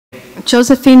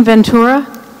Josephine Ventura.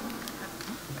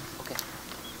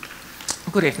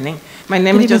 Good evening. My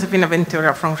name is Josephine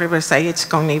Ventura from Riverside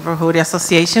Edgecombe Neighborhood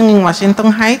Association in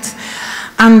Washington Heights.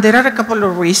 And there are a couple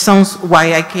of reasons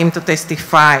why I came to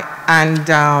testify and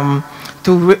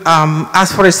to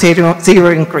ask for a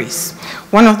zero increase.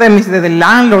 One of them is that the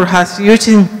landlord has huge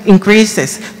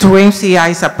increases through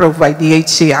MCIs approved by the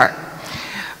HCR.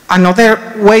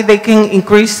 Another way they can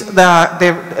increase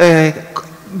the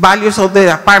values of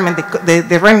the apartment,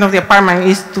 the rent of the apartment,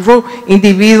 is through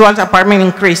individual apartment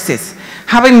increases.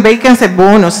 Having vacancy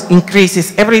bonus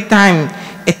increases every time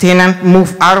a tenant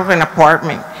moves out of an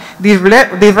apartment.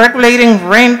 Deregulating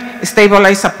rent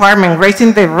stabilized apartment,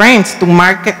 raising the rents to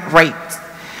market rates.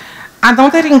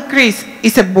 Another increase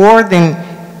is a burden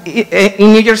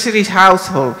in New York City's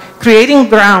household, creating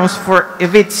grounds for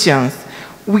evictions.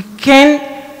 We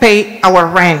can't pay our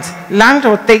rent.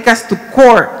 Landlords take us to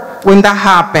court when that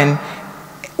happens.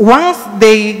 Once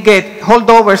they get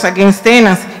holdovers against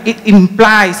tenants, it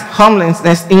implies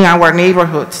homelessness in our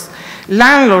neighborhoods.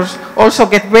 Landlords also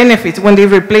get benefits when they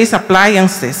replace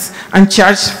appliances and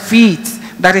charge fees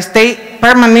that stay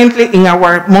permanently in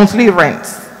our monthly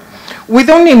rents. We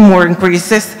don't need more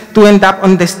increases to end up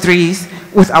on the streets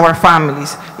with our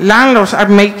families. Landlords are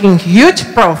making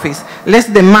huge profits. Let's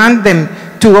demand them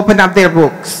to open up their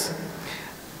books.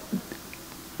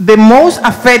 The most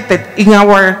affected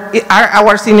are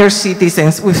our senior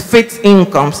citizens with fixed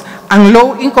incomes and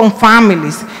low-income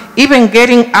families, even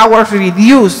getting hours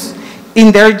reduced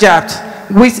in their jobs,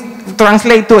 which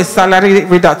translate to a salary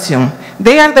reduction.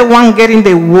 They are the ones getting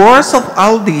the worst of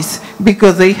all this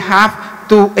because they have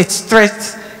to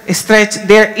stretch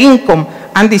their income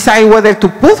and decide whether to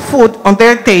put food on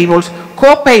their tables,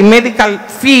 co-pay medical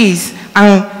fees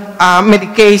and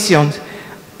medications.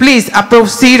 Please approve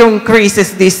zero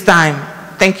increases this time.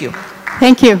 Thank you.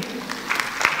 Thank you.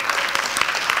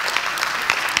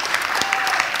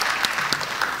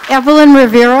 Evelyn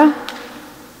Rivera.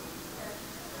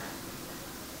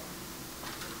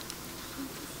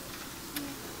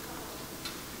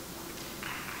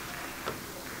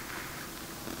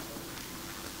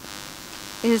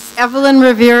 Is Evelyn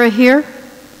Rivera here?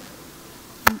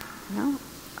 No?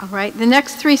 All right. The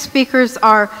next three speakers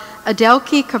are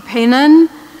Adelki Kapanen,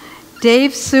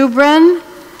 Dave Subran,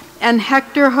 and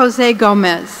Hector Jose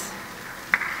Gomez.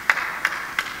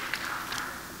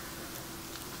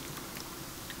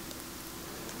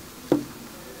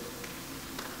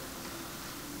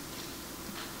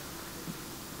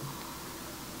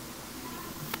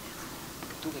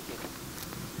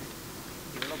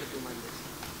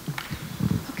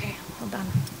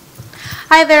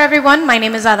 Hi there, everyone. My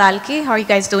name is Adalki. How are you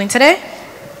guys doing today?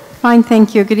 Fine,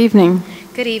 thank you. Good evening.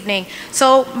 Good evening.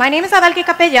 So my name is Adalki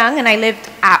Capellan, and I lived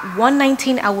at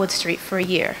 119 Elwood Street for a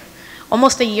year,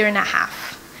 almost a year and a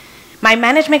half. My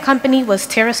management company was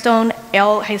Terrastone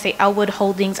Elwood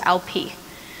Holdings LP.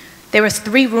 There was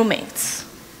 3 roommates,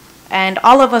 and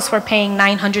all of us were paying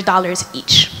 $900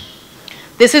 each.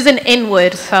 This is in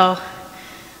Inwood, so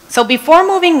before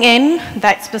moving in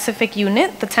that specific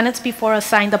unit, the tenants before us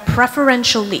signed a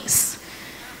preferential lease.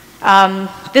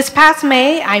 This past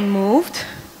May, I moved.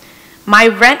 My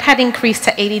rent had increased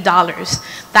to $80.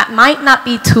 That might not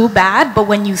be too bad, but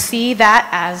when you see that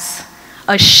as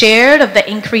a share of the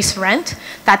increased rent,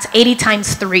 that's 80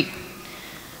 times 3.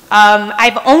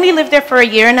 I've only lived there for a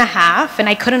year and a half, and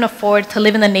I couldn't afford to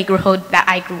live in the neighborhood that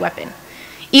I grew up in.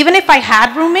 Even if I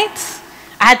had roommates,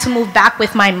 I had to move back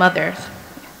with my mother.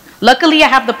 Luckily, I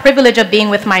have the privilege of being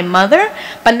with my mother,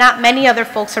 but not many other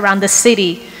folks around the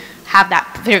city have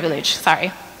that privilege,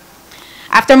 sorry.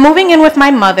 After moving in with my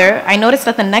mother, I noticed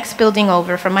that the next building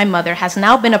over from my mother has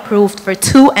now been approved for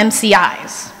 2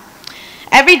 MCIs.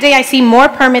 Every day I see more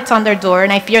permits on their door,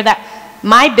 and I fear that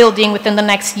my building within the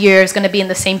next year is going to be in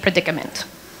the same predicament.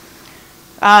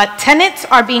 Tenants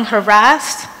are being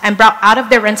harassed and brought out of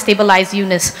their rent-stabilized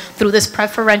units through this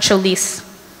preferential lease.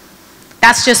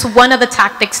 That's just one of the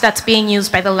tactics that's being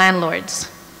used by the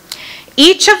landlords.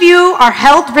 Each of you are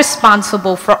held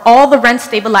responsible for all the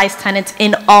rent-stabilized tenants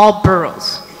in all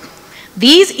boroughs.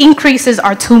 These increases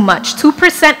are too much.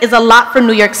 2% is a lot for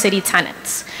New York City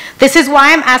tenants. This is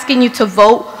why I'm asking you to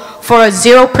vote for a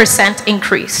 0%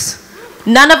 increase.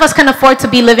 None of us can afford to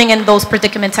be living in those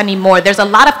predicaments anymore. There's a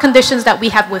lot of conditions that we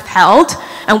have withheld,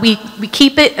 and we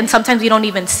keep it, and sometimes we don't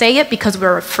even say it because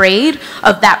we're afraid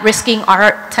of that risking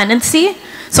our tenancy.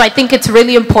 So I think it's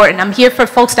really important. I'm here for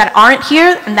folks that aren't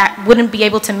here and that wouldn't be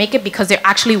able to make it because they're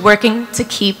actually working to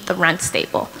keep the rent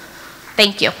stable.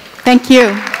 Thank you. Thank you.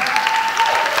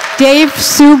 Dave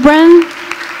Subran.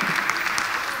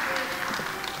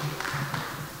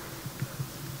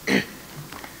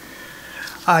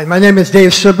 Hi, my name is Dave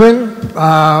Subrin,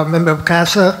 member of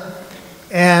CASA,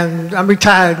 and I'm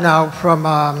retired now from,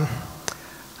 I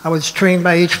was trained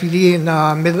by HPD in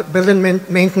building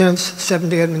maintenance,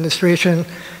 7-day administration,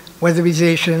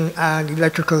 weatherization, and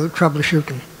electrical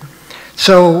troubleshooting.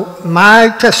 So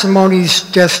my testimony is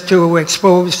just to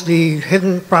expose the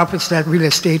hidden profits that real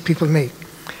estate people make.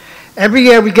 Every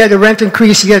year we get a rent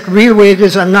increase, yet real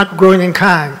wages are not growing in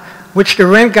kind, which the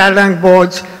Rent Guideline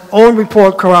Board's own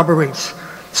report corroborates.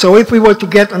 So if we were to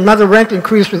get another rent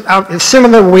increase without a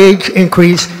similar wage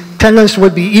increase, tenants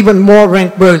would be even more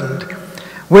rent burdened,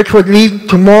 which would lead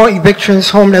to more evictions,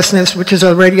 homelessness, which is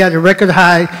already at a record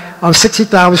high of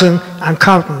 60,000 and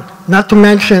counting, not to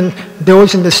mention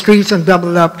those in the streets and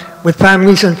doubled up with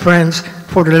families and friends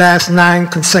for the last 9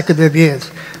 consecutive years.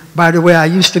 By the way, I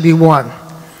used to be one.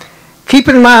 Keep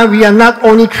in mind, we are not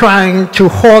only trying to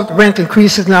halt rent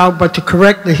increases now, but to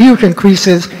correct the huge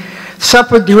increases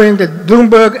suffered during the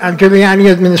Bloomberg and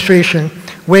Giuliani administration,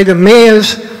 where the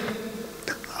mayors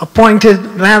appointed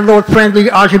landlord-friendly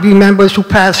RGB members who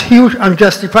passed huge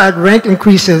unjustified rent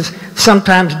increases,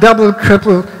 sometimes double,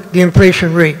 triple the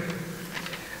inflation rate.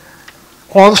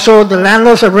 Also, the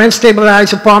landlords of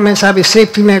rent-stabilized apartments have a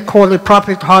safety net called a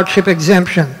profit hardship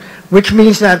exemption, which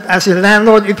means that as a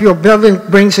landlord, if your building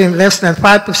brings in less than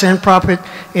 5% profit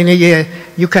in a year,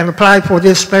 you can apply for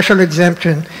this special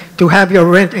exemption to have your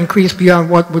rent increase beyond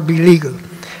what would be legal.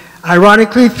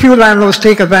 Ironically, few landlords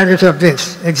take advantage of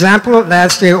this. Example,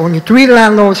 last year only 3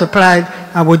 landlords applied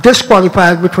and were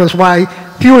disqualified, which was why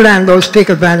few landlords take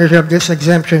advantage of this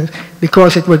exemption,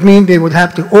 because it would mean they would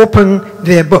have to open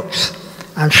their books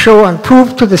and show and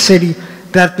prove to the city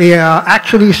that they are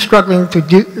actually struggling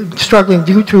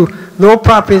due to low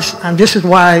profits, and this is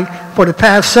why for the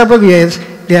past several years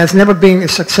there has never been a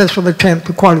successful attempt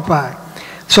to qualify.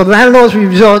 So landlords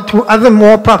resort to other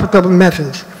more profitable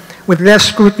methods with less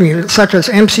scrutiny, such as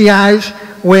MCIs,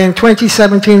 where in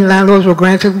 2017 landlords were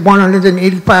granted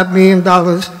 $185 million,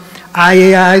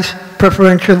 IAIs,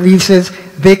 preferential leases,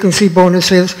 vacancy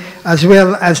bonuses, as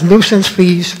well as nuisance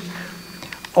fees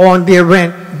on their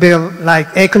rent bill, like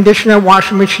air conditioner,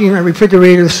 washing machine, and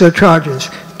refrigerator surcharges,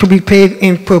 to be paid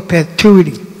in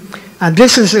perpetuity. And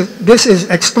this is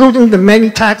excluding the many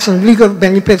tax and legal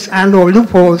benefits and/or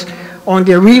loopholes on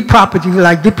their real property,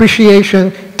 like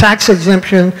depreciation, tax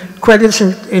exemption, credits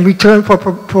in return for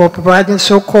providing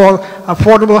so-called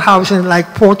affordable housing like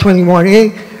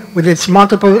 421A, with its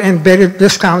multiple embedded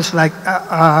discounts like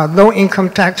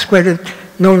low-income tax credit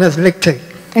known as LICTAE.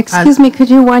 Excuse me, could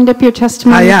you wind up your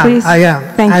testimony, please? I am.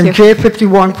 Thank you. And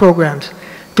J51 programs.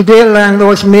 Today,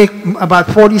 landlords make about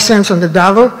 40 cents on the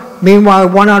dollar. Meanwhile,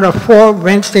 1 out of 4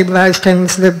 rent-stabilized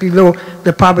tenants live below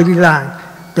the poverty line.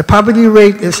 The poverty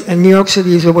rate in New York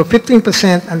City is over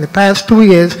 15%, and the past 2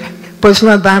 years,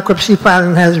 personal bankruptcy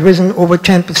filing has risen over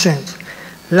 10%.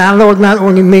 Landlords not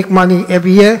only make money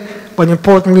every year, but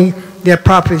importantly, their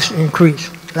profits increase.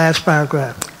 Last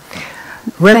paragraph.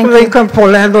 Rental income for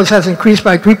landlords has increased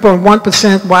by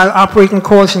 3.1%, while operating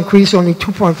costs increased only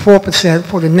 2.4%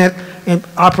 for the net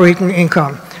operating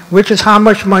income, which is how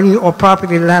much money or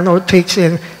profit a landlord takes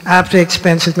in after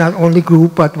expenses not only grew,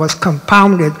 but was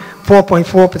compounded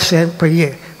 4.4% per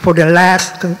year for the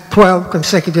last 12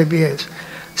 consecutive years.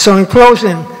 So in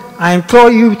closing, I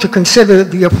implore you to consider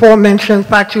the aforementioned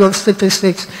factual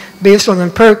statistics based on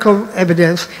empirical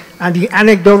evidence and the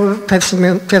anecdotal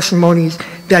testimonies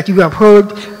that you have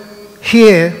heard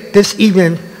here this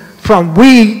evening from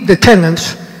we, the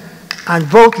tenants, and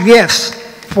vote yes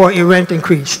for a rent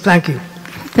increase. Thank you.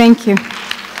 Thank you.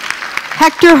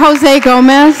 Hector Jose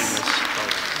Gomez.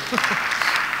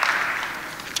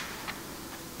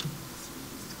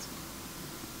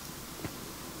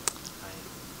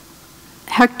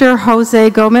 Hector Jose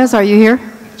Gomez, are you here?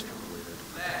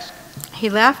 He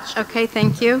left? Okay,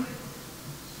 thank you.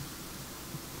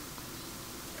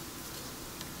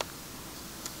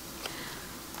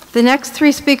 The next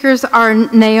 3 speakers are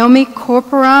Naomi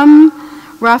Corporam,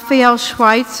 Rafael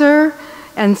Schweitzer,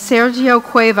 and Sergio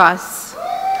Cuevas.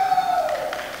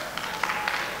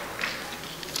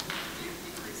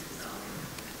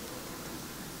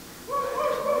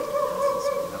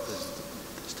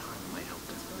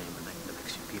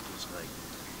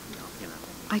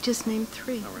 I just named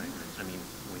 3. All right. I mean,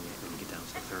 when you get down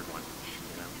to the 3rd one,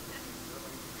 you know.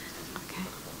 Okay.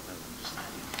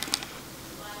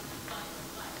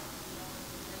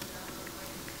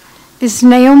 Is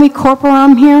Naomi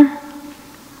Corporam here?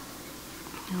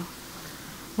 No.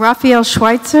 Rafael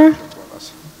Schweitzer?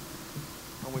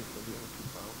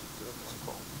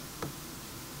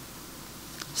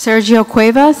 Sergio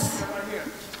Cuevas?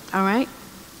 All right.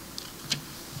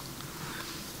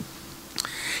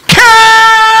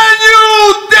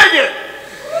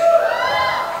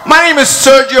 is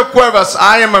Sergio Cuevas.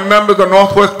 I am a member of the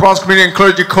Northwest Bronx Community and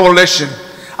Clergy Coalition.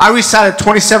 I reside at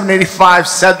 2785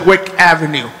 Sedgwick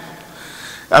Avenue,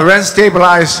 a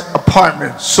rent-stabilized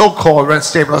apartment, so-called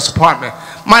rent-stabilized apartment.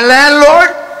 My landlord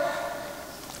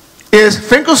is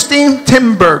Finkelstein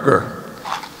Timberger,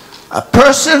 a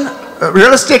person, a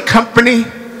real estate company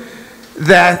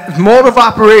that mode of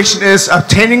operation is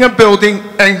obtaining a building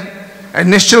and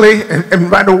initially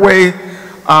and right away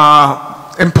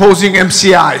imposing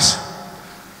MCIs.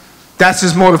 That's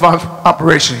his mode of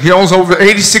operation. He owns over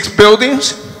 86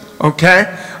 buildings, okay?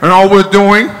 And all we're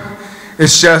doing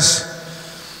is just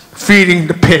feeding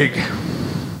the pig.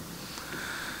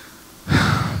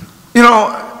 You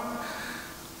know,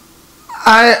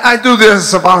 I do this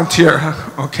as a volunteer,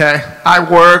 okay? I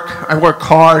work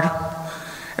hard,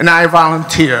 and I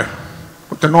volunteer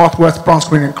with the Northwest Bronx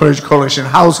Community and Clergy Coalition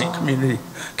Housing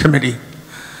Committee.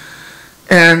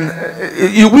 And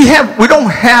we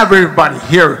don't have everybody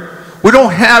here. We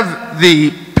don't have the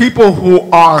people who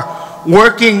are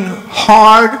working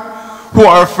hard, who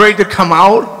are afraid to come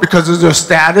out because of their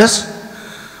status,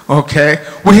 okay?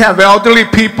 We have elderly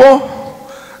people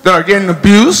that are getting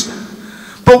abused,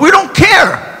 but we don't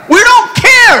care. We don't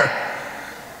care.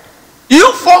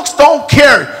 You folks don't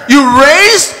care. You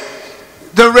raise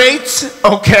the rates,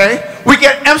 okay? We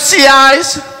get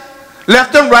MCIs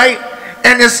left and right,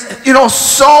 and it's, you know,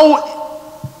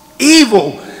 so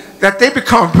evil that they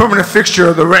become a permanent fixture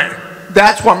of the rent.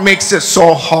 That's what makes it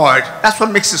so hard. That's what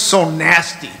makes it so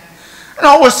nasty. And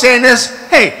all we're saying is,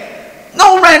 hey,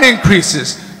 no rent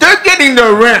increases. They're getting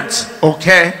their rents,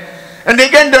 okay? And they're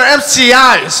getting their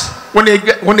MCIs when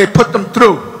they put them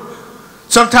through.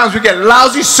 Sometimes we get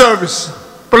lousy service,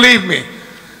 believe me.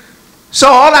 So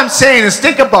all I'm saying is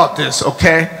think about this,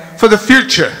 okay, for the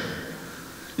future.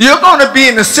 You're going to be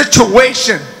in a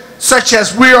situation such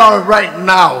as we are right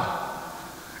now.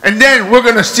 And then we're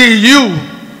going to see you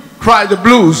cry the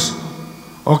blues,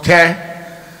 okay?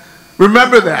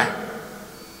 Remember that.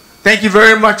 Thank you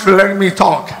very much for letting me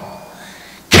talk.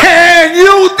 Can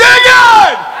you dig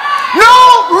it?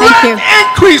 No rent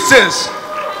increases.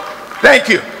 Thank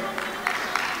you.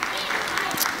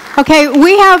 Okay,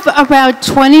 we have about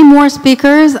 20 more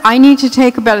speakers. I need to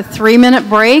take about a 3-minute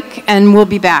break, and we'll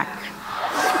be back.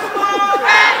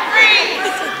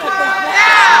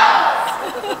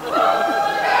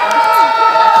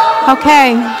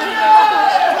 Okay.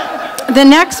 The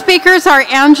next speakers are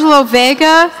Angelo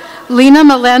Vega, Lena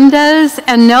Melendez,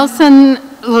 and Nelson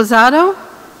Lozado.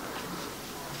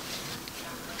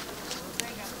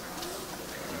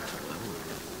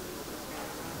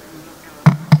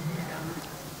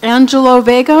 Angelo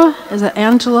Vega, is it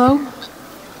Angelo?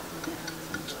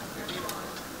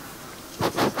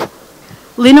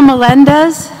 Lena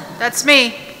Melendez? That's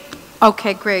me.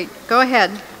 Okay, great. Go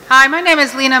ahead. Hi, my name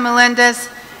is Lena Melendez,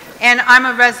 and I'm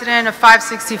a resident of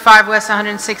 565 West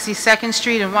 162nd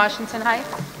Street in Washington Heights.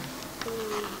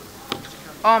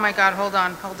 Oh my God, hold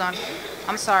on.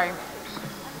 I'm sorry.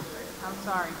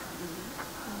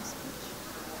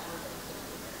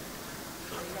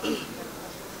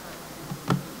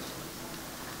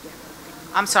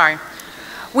 I'm sorry.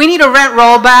 We need a rent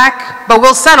rollback, but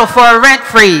we'll settle for a rent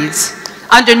freeze.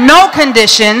 Under no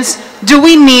conditions do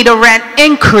we need a rent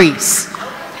increase.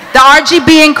 The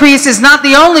RGB increase is not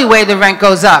the only way the rent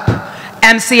goes up.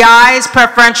 MCIs,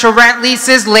 preferential rent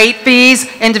leases, late fees,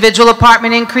 individual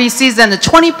apartment increases, and the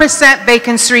 20%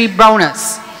 vacancy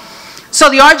bonus. So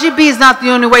the RGB is not the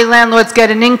only way landlords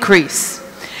get an increase.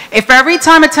 If every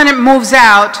time a tenant moves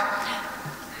out,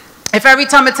 they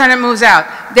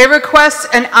request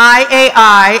an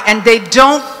IAI and they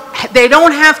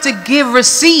don't have to give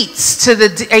receipts to the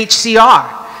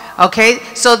HCR. Okay,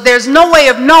 so there's no way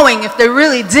of knowing if they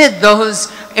really did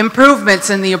those improvements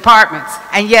in the apartments,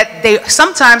 and yet they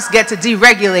sometimes get to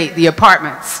deregulate the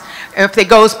apartments if it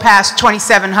goes past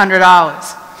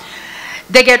 $2,700.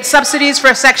 They get subsidies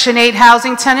for Section 8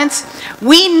 housing tenants.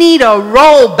 We need a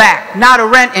rollback, not a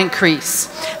rent increase.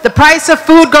 The price of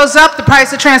food goes up, the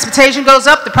price of transportation goes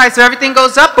up, the price of everything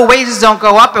goes up, but wages don't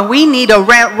go up, and we need a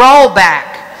rent rollback.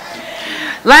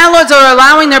 Landlords are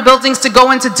allowing their buildings to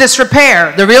go into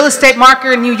disrepair. The real estate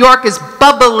market in New York is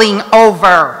bubbling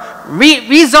over.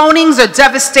 Rezonings are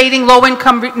devastating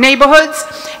low-income neighborhoods,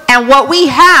 and what we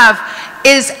have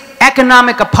is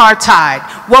economic apartheid.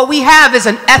 What we have is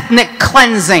an ethnic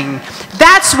cleansing.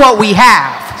 That's what we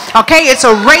have. Okay, it's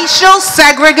a racial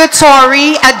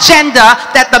segregatory agenda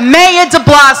that the mayor de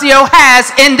Blasio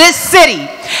has in this city.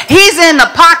 He's in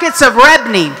the pockets of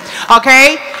Rebney,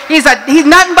 okay? He's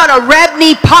nothing but a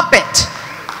Rebney puppet.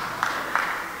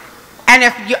 And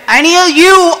if any of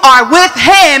you are with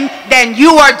him, then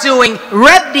you are doing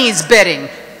Rebney's bidding.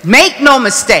 Make no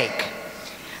mistake.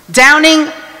 Downing,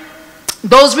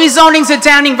 those rezonings are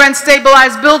downing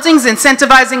rent-stabilized buildings,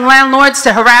 incentivizing landlords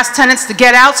to harass tenants to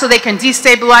get out so they can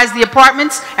destabilize the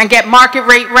apartments and get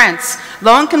market-rate rents.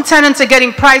 Low-income tenants are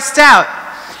getting priced out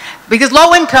because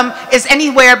low income is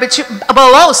anywhere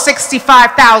below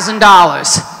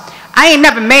 $65,000. I ain't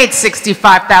never made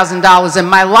 $65,000 in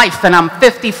my life, and I'm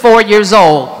 54 years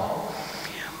old.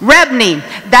 Rebney,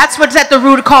 that's what's at the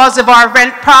root cause of our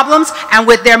rent problems, and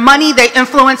with their money, they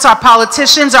influence our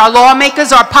politicians, our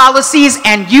lawmakers, our policies,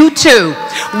 and you too.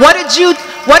 What do you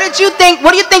think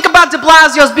about de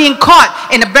Blasio's being caught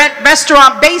in a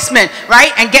restaurant basement,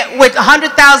 right, and get with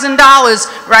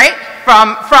 $100,000, right,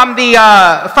 from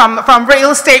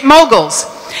real estate moguls?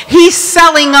 He's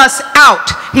selling us out.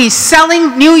 He's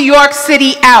selling New York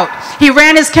City out. He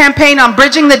ran his campaign on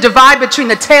bridging the divide between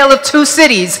the tale of two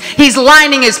cities. He's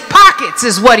lining his pockets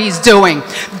is what he's doing.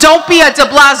 Don't be a de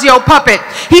Blasio puppet.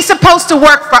 He's supposed to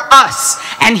work for us,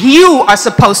 and you are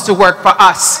supposed to work for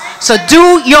us. So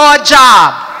do your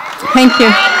job. Thank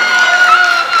you.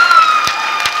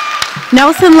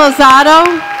 Nelson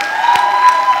Lozado.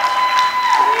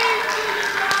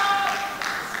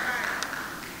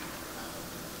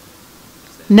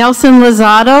 Nelson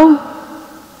Lozado?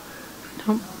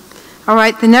 No. All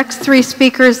right, the next three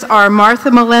speakers are Martha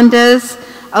Melendez,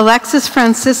 Alexis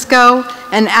Francisco,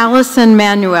 and Allison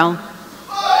Manuel.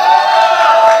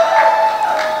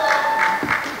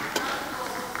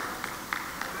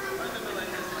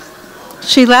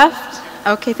 She left?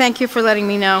 Okay, thank you for letting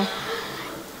me know.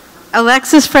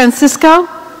 Alexis Francisco?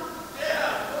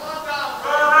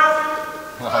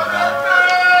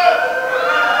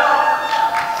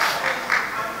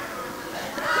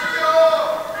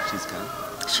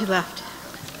 She left.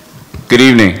 Good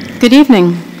evening. Good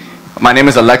evening. My name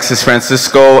is Alexis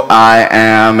Francisco. I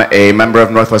am a member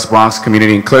of Northwest Bronx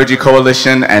Community and Clergy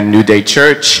Coalition and New Day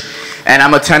Church, and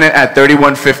I'm a tenant at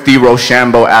 3150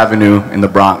 Rochambeau Avenue in the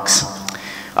Bronx.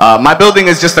 My building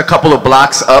is just a couple of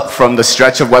blocks up from the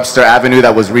stretch of Webster Avenue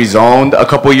that was rezoned a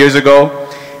couple years ago,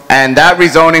 and that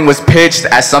rezoning was pitched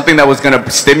as something that was going to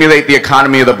stimulate the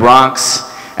economy of the Bronx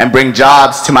and bring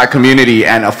jobs to my community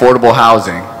and affordable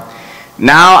housing.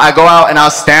 Now I go out and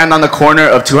I'll stand on the corner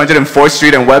of 204th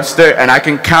Street and Webster, and I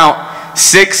can count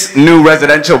 6 new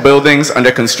residential buildings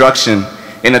under construction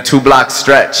in a 2-block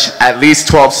stretch, at least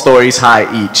 12 stories high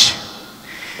each.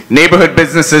 Neighborhood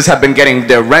businesses have been getting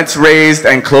their rents raised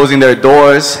and closing their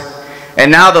doors,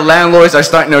 and now the landlords are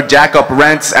starting to jack up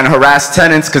rents and harass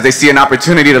tenants because they see an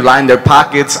opportunity to line their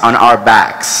pockets on our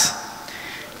backs.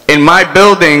 In my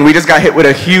building, we just got hit with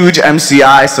a huge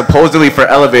MCI, supposedly for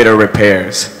elevator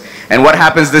repairs. And what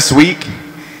happens this week?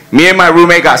 Me and my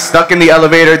roommate got stuck in the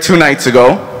elevator 2 nights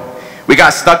ago. We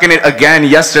got stuck in it again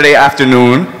yesterday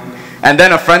afternoon. And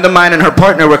then a friend of mine and her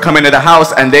partner were coming to the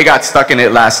house and they got stuck in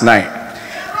it last night.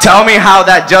 Tell me how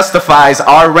that justifies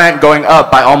our rent going up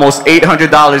by almost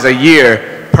 $800 a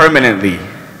year permanently.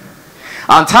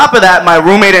 On top of that, my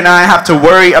roommate and I have to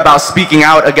worry about speaking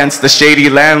out against the shady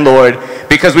landlord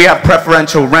because we have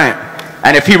preferential rent.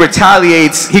 And if he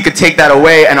retaliates, he could take that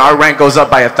away and our rent goes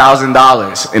up by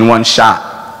 $1,000 in one shot.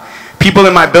 People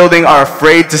in my building are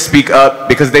afraid to speak up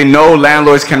because they know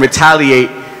landlords can retaliate,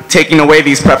 taking away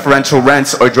these preferential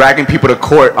rents or dragging people to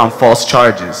court on false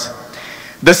charges.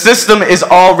 The system is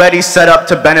already set up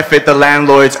to benefit the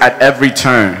landlords at every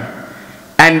turn.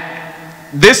 And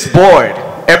this board,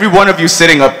 every one of you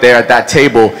sitting up there at that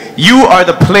table, you are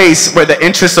the place where the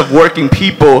interests of working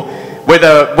people,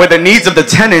 where the needs of the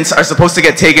tenants are supposed to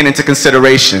get taken into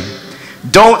consideration.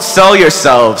 Don't sell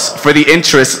yourselves for the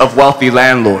interests of wealthy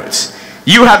landlords.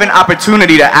 You have an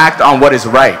opportunity to act on what is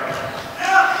right.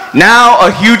 Now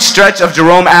a huge stretch of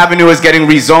Jerome Avenue is getting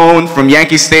rezoned from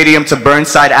Yankee Stadium to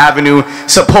Burnside Avenue,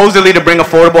 supposedly to bring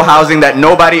affordable housing that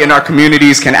nobody in our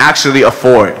communities can actually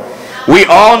afford. We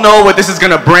all know what this is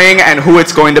going to bring and who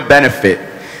it's going to benefit.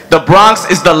 The Bronx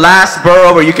is the last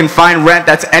borough where you can find rent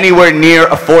that's anywhere near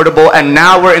affordable, and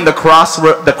now we're in the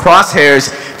crosshairs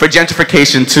for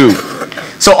gentrification too.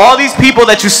 So all these people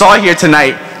that you saw here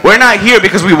tonight, we're not here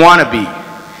because we want to be.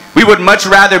 We would much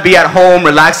rather be at home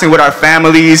relaxing with our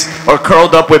families or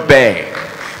curled up with Bae.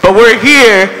 But we're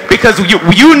here because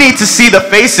you need to see the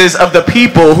faces of the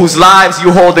people whose lives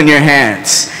you hold in your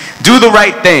hands. Do the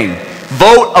right thing.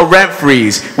 Vote a rent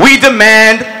freeze. We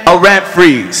demand a rent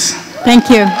freeze. Thank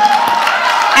you.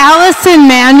 Allison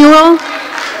Manuel.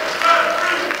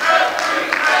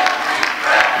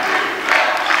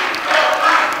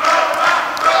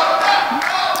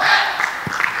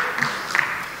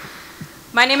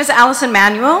 My name is Allison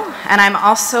Manuel, and I'm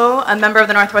also a member of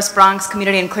the Northwest Bronx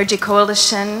Community and Clergy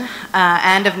Coalition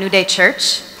and of New Day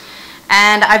Church.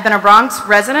 And I've been a Bronx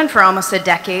resident for almost a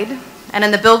decade. And in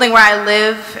the building where I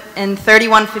live in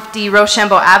 3150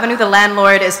 Rochambeau Avenue, the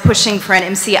landlord is pushing for an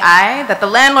MCI that the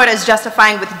landlord is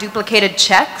justifying with duplicated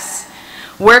checks,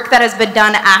 work that has been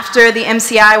done after the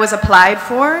MCI was applied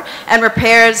for, and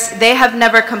repairs they have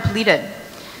never completed.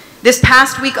 This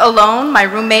past week alone, my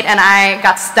roommate and I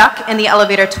got stuck in the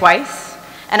elevator twice,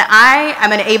 and I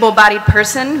am an able-bodied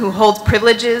person who holds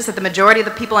privileges that the majority of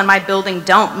the people in my building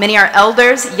don't. Many are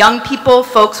elders, young people,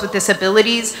 folks with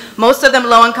disabilities, most of them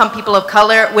low-income people of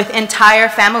color with entire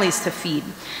families to feed.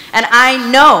 And I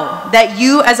know that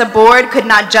you as a board could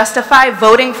not justify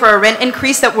voting for a rent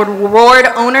increase that would reward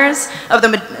owners of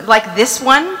like this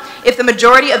one if the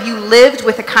majority of you lived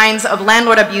with the kinds of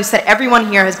landlord abuse that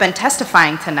everyone here has been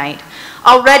testifying tonight.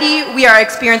 Already, we are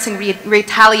experiencing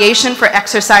retaliation for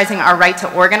exercising our right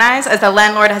to organize, as the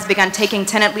landlord has begun taking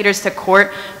tenant leaders to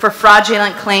court for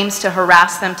fraudulent claims to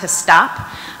harass them to stop.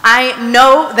 I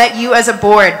know that you as a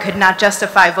board could not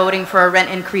justify voting for a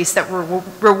rent increase that will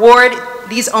reward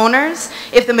these owners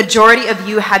if the majority of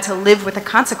you had to live with the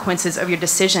consequences of your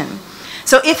decision.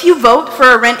 So if you vote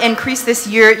for a rent increase this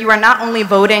year, you are not only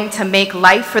voting to make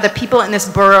life for the people in this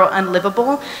borough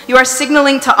unlivable, you are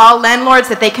signaling to all landlords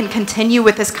that they can continue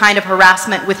with this kind of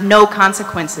harassment with no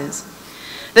consequences.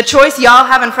 The choice y'all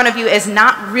have in front of you is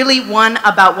not really one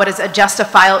about what is a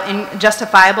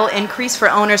justifiable increase for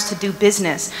owners to do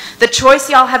business. The choice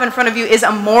y'all have in front of you is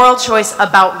a moral choice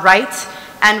about right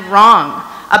and wrong,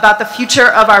 about the future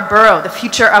of our borough, the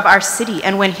future of our city.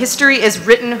 And when history is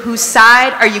written, whose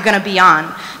side are you going to be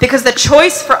on? Because the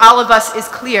choice for all of us is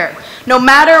clear. No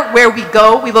matter where we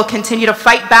go, we will continue to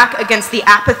fight back against the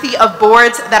apathy of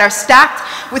boards that are stacked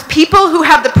with people who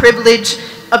have the privilege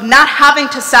of not having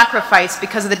to sacrifice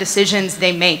because of the decisions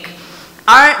they make.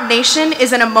 Our nation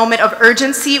is in a moment of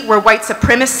urgency where white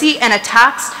supremacy and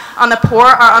attacks on the poor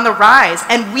are on the rise,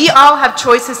 and we all have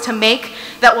choices to make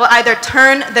that will either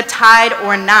turn the tide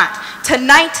or not.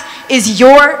 Tonight is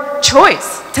your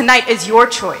choice. Tonight is your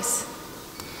choice.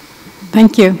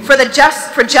 Thank you. For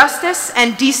justice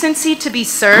and decency to be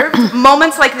served,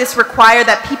 moments like this require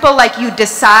that people like you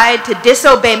decide to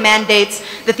disobey mandates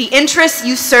that the interests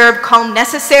you serve call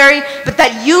necessary, but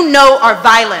that you know are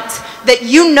violent, that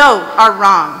you know are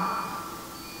wrong.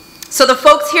 So the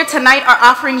folks here tonight are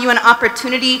offering you an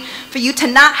opportunity for you to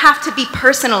not have to be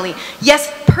personally, yes,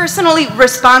 personally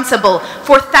responsible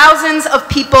for thousands of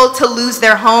people to lose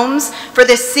their homes, for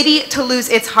this city to lose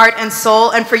its heart and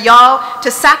soul, and for y'all to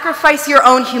sacrifice your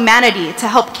own humanity to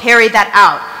help carry that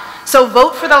out. So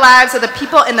vote for the lives of the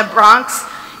people in the Bronx,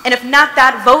 and if not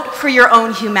that, vote for your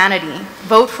own humanity.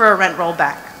 Vote for a rent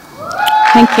rollback.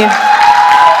 Thank you.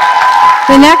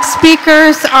 The next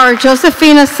speakers are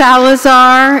Josefina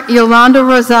Salazar, Yolanda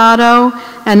Rosado,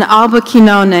 and Alba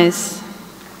Quinones.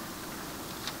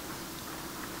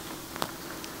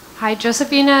 Hi,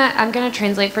 Josefina. I'm going to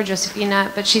translate for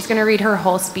Josefina, but she's going to read her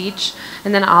whole speech,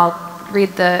 and then I'll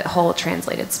read the whole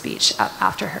translated speech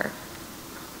after her.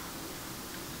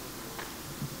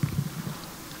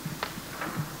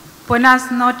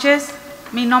 Buenas noches.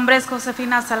 Mi nombre es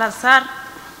Josefina Salazar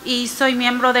y soy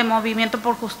miembro de Movimiento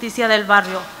por Justicia del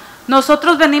Barrio.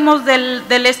 Nosotros venimos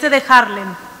del este de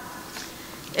Harlem.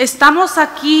 Estamos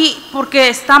aquí porque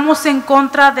estamos en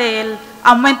contra del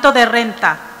aumento de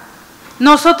renta.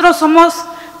 Nosotros somos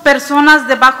personas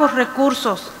de bajos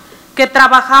recursos que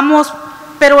trabajamos,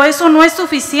 pero eso no es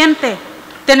suficiente.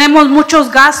 Tenemos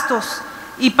muchos gastos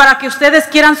y para que ustedes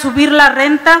quieran subir la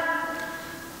renta,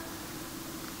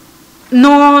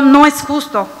 no es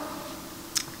justo.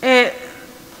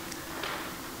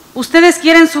 Ustedes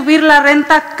quieren subir la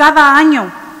renta cada año.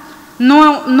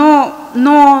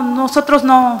 Nosotros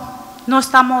no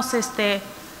estamos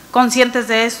conscientes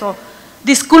de eso.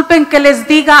 Disculpen que les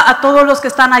diga a todos los que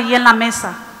están allí en la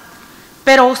mesa,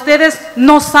 pero ustedes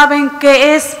no saben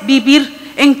qué es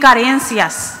vivir en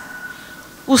carencias.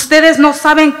 Ustedes no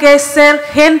saben qué es ser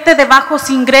gente de bajos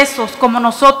ingresos como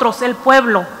nosotros, el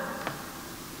pueblo.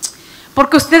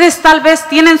 Porque ustedes tal vez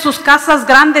tienen sus casas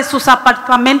grandes, sus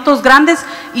apartamentos grandes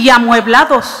y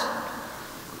amueblados.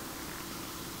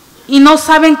 Y no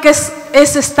saben qué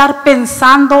es estar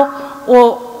pensando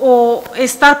o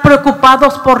estar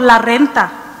preocupados por la renta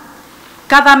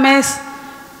cada mes.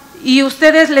 Y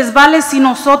ustedes les vale si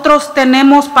nosotros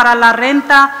tenemos para la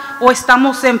renta o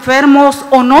estamos enfermos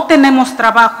o no tenemos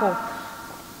trabajo.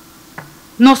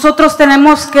 Nosotros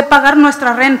tenemos que pagar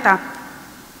nuestra renta.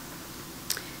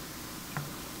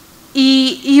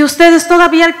 Y ustedes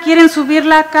todavía quieren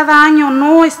subirla cada año.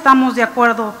 No estamos de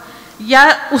acuerdo.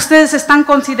 Ya ustedes están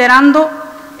considerando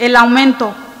el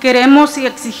aumento. Queremos y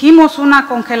exigimos una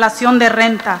congelación de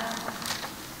renta.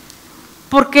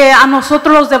 Porque a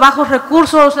nosotros los de bajos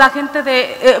recursos, la gente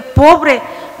pobre,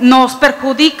 nos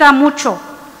perjudica mucho.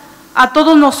 A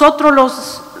todos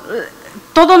nosotros,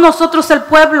 el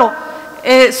pueblo,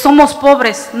 somos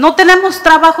pobres. No tenemos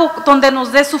trabajo donde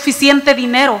nos dé suficiente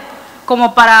dinero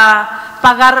como para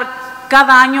pagar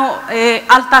cada año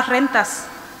altas rentas.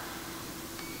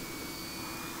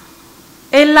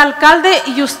 El alcalde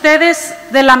y ustedes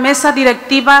de la mesa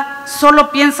directiva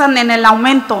solo piensan en el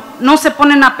aumento, no se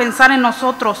ponen a pensar en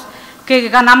nosotros, que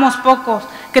ganamos poco,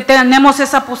 que tenemos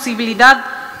esa posibilidad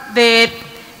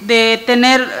de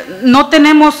tener, no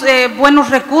tenemos buenos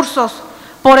recursos.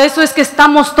 Por eso es que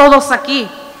estamos todos aquí,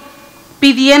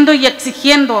 pidiendo y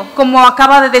exigiendo, como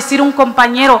acaba de decir un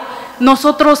compañero,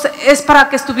 nosotros es para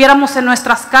que estuviéramos en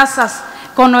nuestras casas,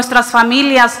 con nuestras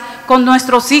familias, con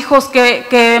nuestros hijos,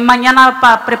 que mañana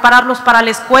para prepararlos para la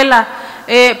escuela.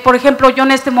 Por ejemplo, yo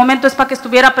en este momento es para que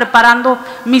estuviera preparando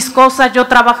mis cosas, yo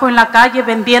trabajo en la calle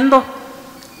vendiendo,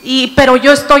 pero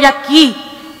yo estoy aquí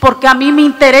porque a mí me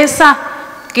interesa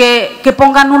que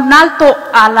pongan un alto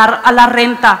a la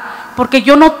renta, porque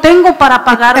yo no tengo para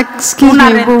pagar una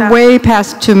renta. We're way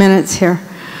past 2 minutes here.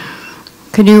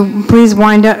 Could you please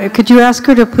wind up? Could you ask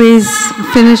her to please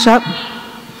finish up?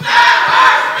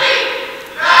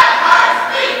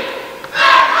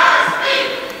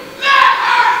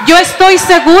 Yo estoy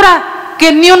segura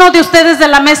que ni uno de ustedes de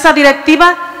la mesa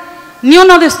directiva, ni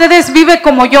uno de ustedes vive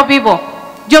como yo vivo.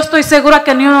 Yo estoy segura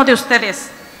que ni uno de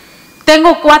ustedes.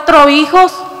 Tengo 4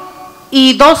 hijos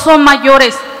y 2 son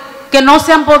mayores que no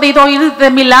se han podido ir de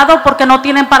mi lado porque no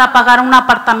tienen para pagar un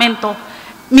apartamento.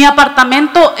 Mi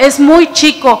apartamento es muy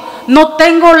chico, no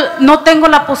tengo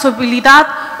la posibilidad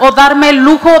o darme el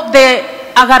lujo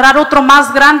de agarrar otro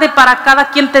más grande para cada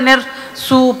quien tener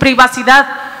su privacidad.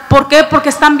 ¿Por qué? Porque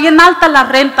están bien altas las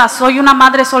rentas. Soy una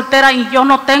madre soltera y yo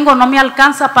no me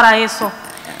alcanza para eso.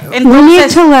 We need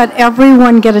to let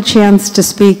everyone get a chance to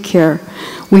speak here.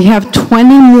 We have 20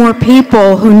 more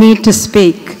people who need to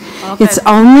speak. Okay. It's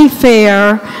only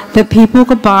fair that people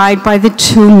abide by the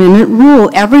 2-minute rule.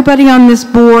 Everybody on this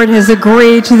board has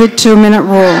agreed to the 2-minute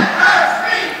rule.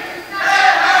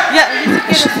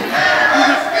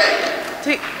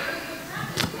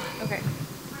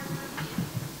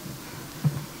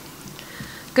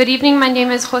 Good evening, my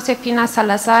name is Josefina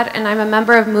Salazar, and I'm a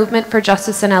member of Movement for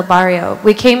Justice in El Barrio.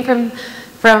 We came from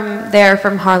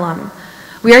Harlem.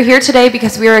 We are here today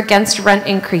because we are against rent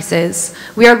increases.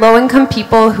 We are low-income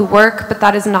people who work, but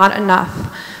that is not enough.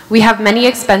 We have many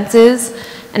expenses,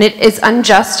 and it is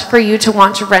unjust for you to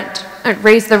want to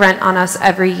raise the rent on us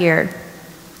every year.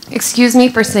 Excuse me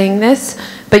for saying this,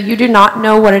 but you do not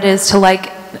know what it is to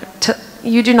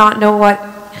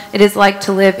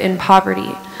live in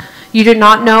poverty. You do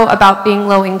not know about being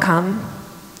low income,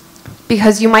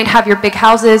 because you might have your big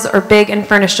houses or big and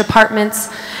furnished apartments,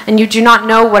 and you do not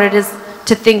know what it is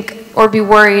to think or be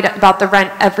worried about the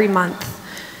rent every month.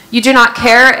 You do not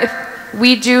care if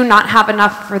we do not have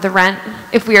enough for the rent,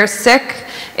 if we are sick,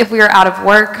 if we are out of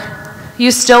work.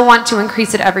 You still want to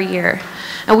increase it every year,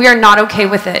 and we are not okay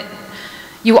with it.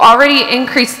 You already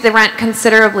increased the rent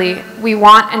considerably. We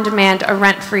want and demand a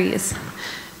rent freeze,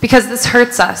 because this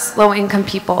hurts us, low-income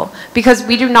people, because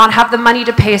we do not have the money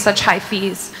to pay such high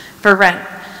fees for rent.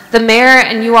 The mayor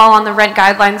and you all on the Rent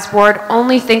Guidelines Board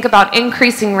only think about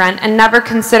increasing rent and never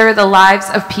consider the lives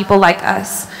of people like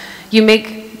us. We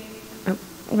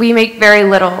make very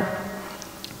little.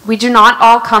 We do not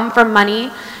all come from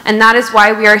money, and that is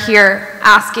why we are here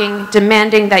asking,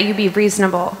 demanding that you be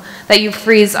reasonable, that you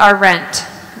freeze our rent.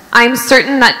 I am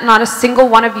certain that not a single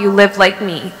one of you live like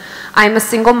me. I am a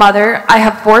single mother. I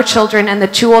have 4 children, and the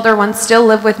 2 older ones still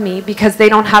live with me because they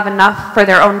don't have enough for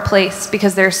their own place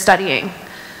because they're studying.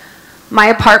 My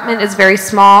apartment is very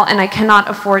small, and I cannot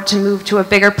afford to move to a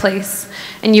bigger place,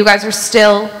 and you guys are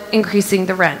still increasing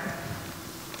the rent.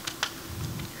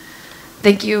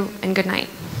 Thank you, and good night.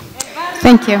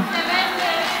 Thank you.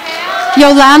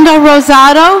 Yolanda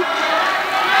Rosado?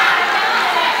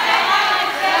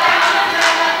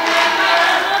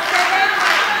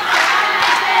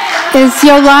 Is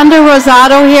Yolanda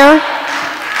Rosado here?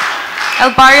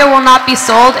 El Barrio will not be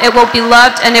sold. It will be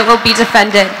loved, and it will be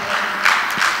defended.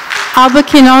 Alba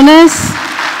Quinones?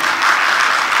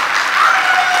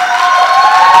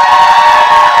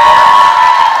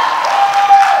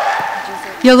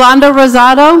 Yolanda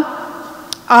Rosado?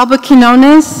 Alba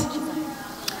Quinones?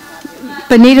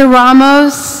 Benita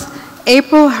Ramos?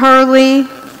 April Hurley?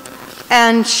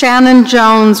 And Shannon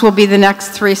Jones will be the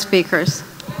next 3 speakers.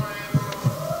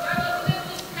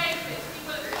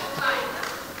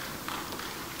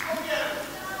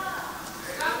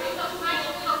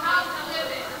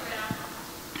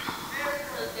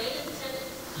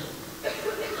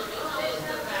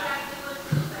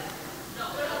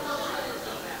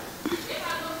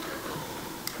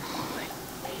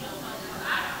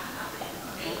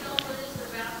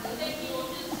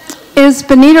 Is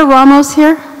Benita Ramos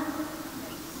here?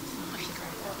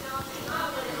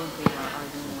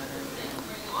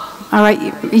 All right,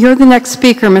 you're the next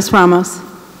speaker, Ms. Ramos.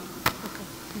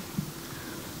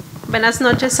 Buenas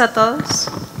noches a todos.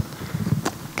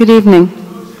 Good evening.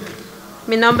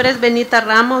 Mi nombre es Benita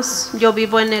Ramos. Yo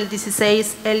vivo en el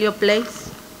 16 Helio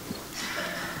Place.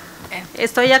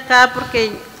 Estoy acá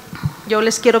porque yo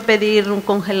les quiero pedir un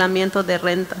congelamiento de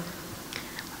renta.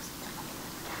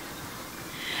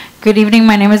 Good evening,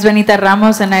 my name is Benita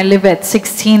Ramos and I live at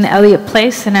 16 Elliott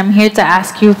Place and I'm here to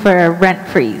ask you for a rent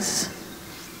freeze.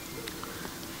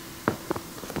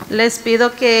 Les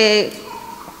pido que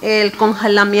el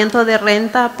congelamiento de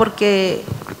renta porque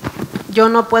yo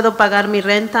no puedo pagar mi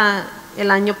renta. El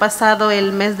año pasado,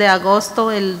 el mes de agosto,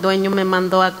 el dueño me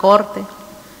mandó a corte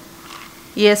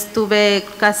y estuve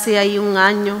casi ahí un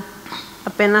año.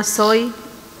 Apenas hoy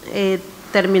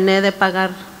terminé de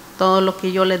pagar todo lo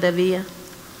que yo le debía.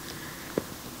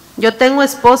 Yo tengo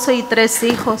esposo y 3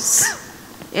 hijos.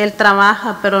 Él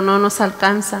trabaja, pero no nos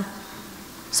alcanza.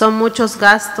 Son muchos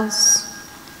gastos.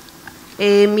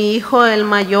 Mi hijo, el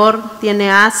mayor, tiene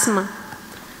asma.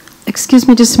 Excuse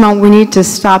me just a moment. We need to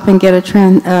stop and get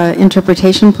a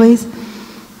interpretation, please.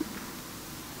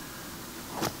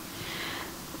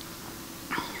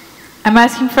 I'm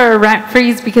asking for a rent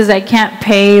freeze because I can't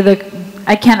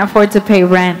afford to pay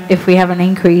rent if we have an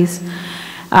increase.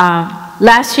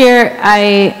 Last year,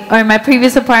 in my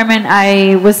previous apartment,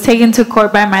 I was taken to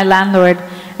court by my landlord,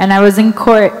 and I was in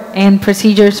court in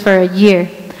procedures for a year.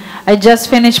 I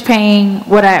just finished paying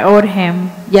what I owed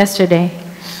him yesterday,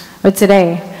 or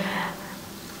today.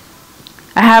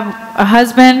 I have a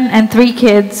husband and 3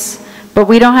 kids, but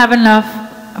we don't have enough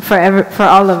for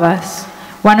all of us.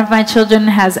 One of my children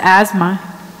has asthma.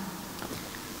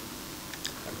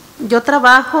 Yo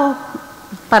trabajo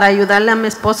para ayudarle a mi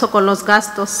esposo con los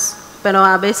gastos, pero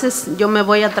a veces yo me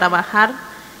voy a trabajar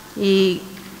y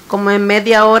como en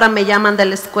media hora me llaman de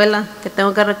la escuela que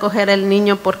tengo que recoger el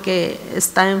niño porque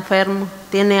está enfermo,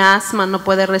 tiene asma, no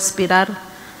puede respirar.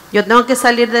 Yo tengo que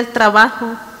salir del trabajo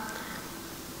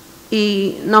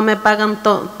y no me pagan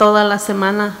toda la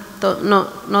semana,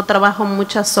 no trabajo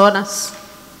muchas horas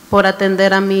por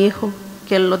atender a mi hijo,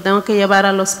 que lo tengo que llevar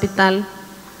al hospital.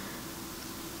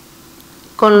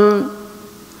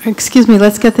 Excuse me,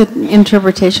 let's get the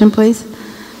interpretation, please.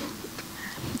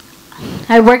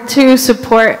 I work to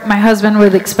support my husband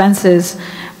with expenses,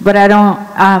 but I don't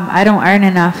earn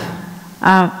enough.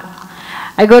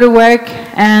 I go to work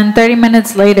and 30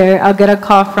 minutes later, I'll get a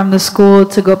call from the school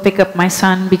to go pick up my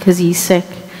son because he's sick.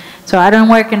 So I don't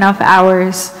work enough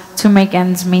hours to make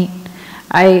ends meet.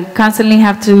 I constantly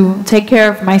have to take care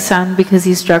of my son because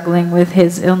he's struggling with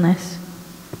his illness.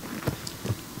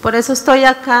 Por eso estoy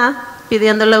acá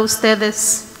pidiéndole a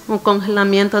ustedes un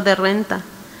congelamiento de renta.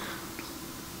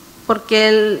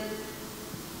 Porque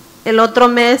el otro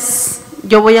mes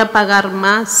yo voy a pagar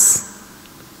más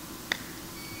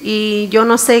y yo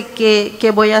no sé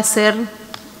qué voy a hacer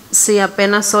si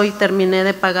apenas hoy terminé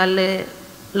de pagarle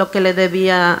lo que le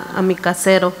debía a mi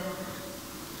casero.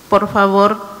 Por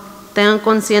favor, tengan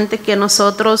consciente que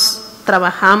nosotros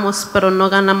trabajamos, pero no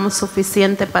ganamos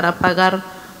suficiente para pagar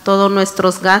todos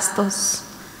nuestros gastos.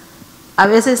 A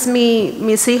veces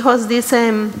mis hijos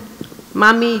dicen,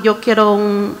 mami, yo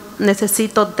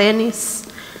necesito tenis,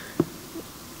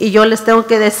 y yo les tengo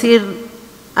que decir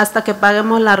hasta que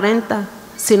paguemos la renta,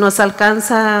 si nos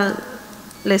alcanza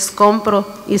les compro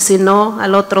y si no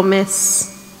al otro mes.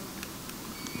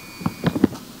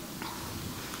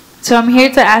 So I'm here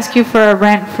to ask you for a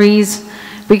rent freeze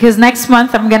because next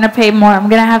month I'm going to pay more. I'm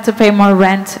going to have to pay more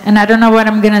rent and I don't know what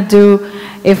I'm going to do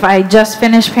if I just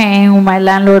finish paying my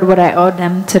landlord what I owe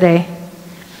them today.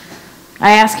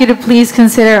 I ask you to please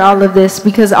consider all of this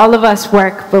because all of us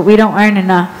work, but we don't earn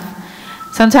enough.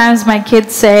 Sometimes my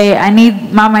kids say,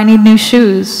 Mom, I need new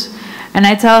shoes. And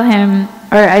I tell them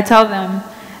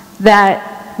that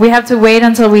we have to wait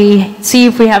until we see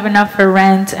if we have enough for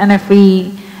rent, and if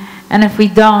we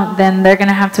don't, then they're going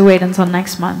to have to wait until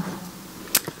next month.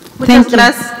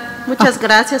 Muchas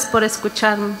gracias por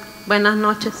escucharme. Buenas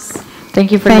noches.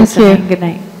 Thank you for listening. Good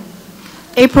night.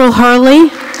 April Hurley.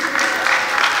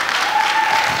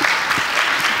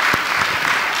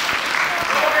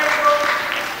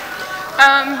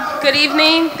 Good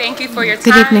evening. Thank you for your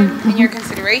time and your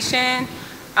consideration.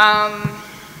 I've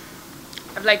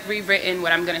rewritten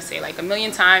what I'm going to say like a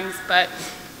million times, but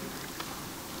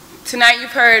tonight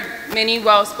you've heard many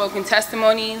well-spoken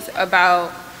testimonies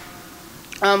about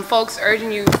folks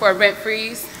urging you for a rent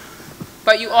freeze,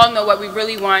 but you all know what we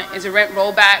really want is a rent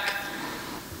rollback.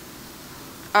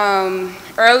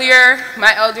 Earlier,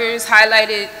 my elders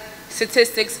highlighted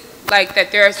statistics like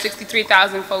that there are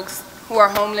 63,000 folks who are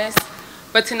homeless.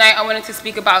 But tonight I wanted to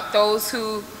speak about those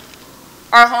who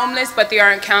are homeless but they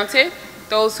aren't counted,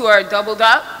 those who are doubled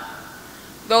up,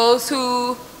 those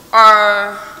who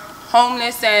are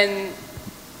homeless and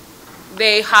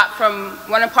they hop from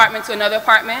one apartment to another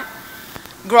apartment.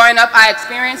 Growing up, I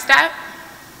experienced that.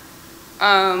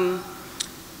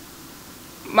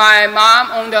 My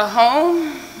mom owned a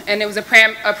home, and it was a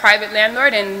private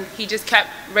landlord, and he just kept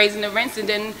raising the rents. And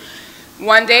then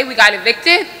one day we got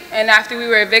evicted, and after we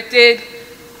were evicted,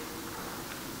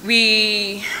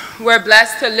 we were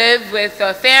blessed to live with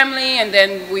a family, and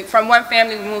then from one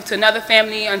family we moved to another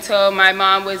family until my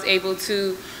mom was able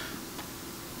to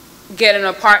get an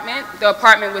apartment. The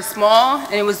apartment was small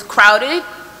and it was crowded,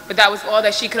 but that was all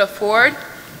that she could afford.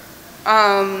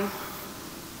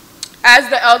 As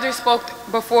the elder spoke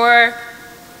before,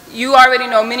 you already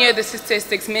know many of the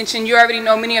statistics mentioned. You already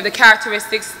know many of the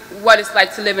characteristics, what it's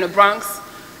like to live in the Bronx.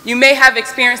 You may have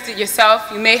experienced it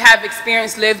yourself. You may have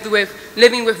experienced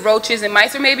living with roaches and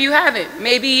mice, or maybe you haven't.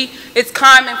 Maybe it's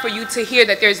common for you to hear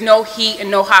that there's no heat and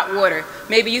no hot water.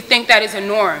 Maybe you think that is a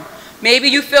norm. Maybe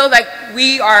you feel like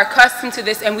we are accustomed to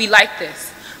this and we like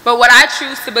this. But what I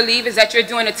choose to believe is that you're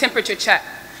doing a temperature check,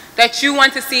 that you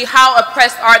want to see how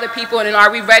oppressed are the people and are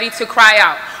we ready to cry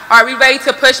out? Are we ready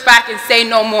to push back and say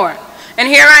no more? And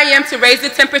here I am to raise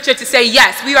the temperature to say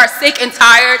yes, we are sick and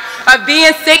tired of being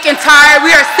sick and tired.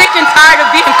 We are sick and tired of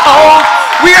being cold.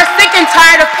 We are sick and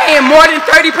tired of paying more than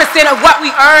 30% of what we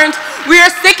earned. We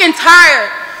are sick and tired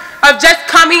of just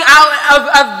coming out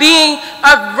of being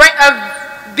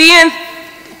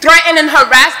threatened and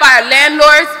harassed by our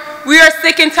landlords. We are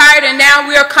sick and tired, and now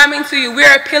we are coming to you. We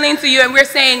are appealing to you, and we're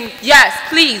saying, yes,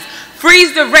 please,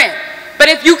 freeze the rent. But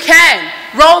if you can,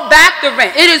 roll back the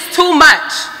rent. It is too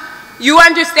much. You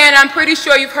understand, I'm pretty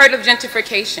sure you've heard of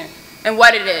gentrification and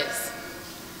what it is.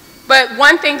 But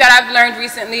one thing that I've learned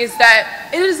recently is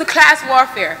that it is a class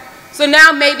warfare. So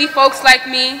now maybe folks like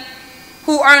me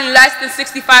who earn less than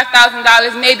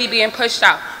 $65,000 may be being pushed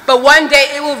out. But one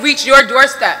day it will reach your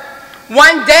doorstep.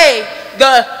 One day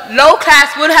the low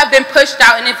class would have been pushed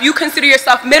out, and if you consider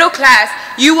yourself middle class,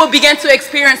 you will begin to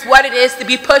experience what it is to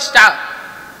be pushed out.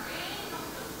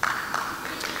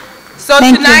 So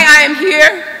tonight I am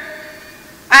here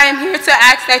to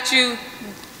ask that you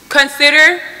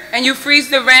consider and you freeze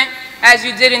the rent as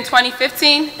you did in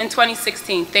 2015 and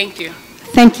 2016. Thank you.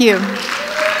 Thank you.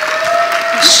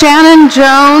 Shannon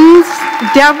Jones,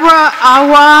 Deborah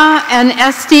Awa, and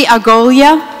Esty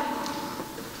Agolia.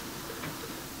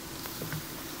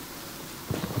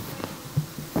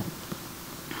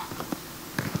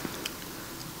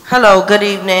 Hello, good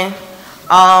evening.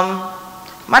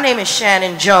 My name is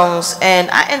Shannon Jones, and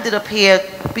I ended up here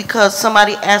because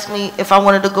somebody asked me if I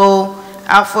wanted to go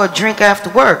out for a drink after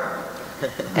work.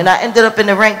 And I ended up in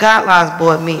the Rent Guidelines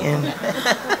Board meeting.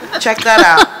 Check that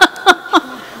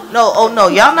out. No, oh no,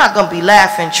 y'all not gonna be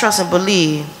laughing, trust and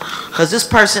believe, because this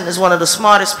person is one of the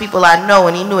smartest people I know,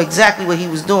 and he knew exactly what he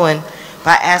was doing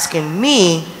by asking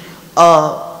me,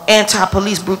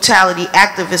 anti-police brutality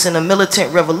activist and a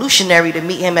militant revolutionary, to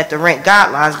meet him at the Rent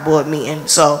Guidelines Board meeting.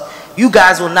 So you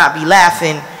guys will not be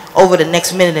laughing over the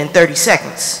next minute and 30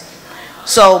 seconds.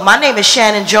 So my name is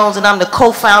Shannon Jones, and I'm the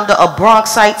co-founder of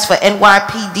Bronx Sites for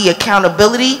NYPD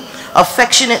Accountability,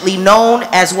 affectionately known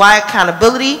as Y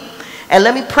Accountability. And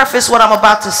let me preface what I'm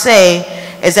about to say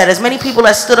is that as many people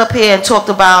that stood up here and talked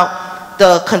about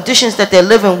the conditions that they're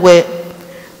living with,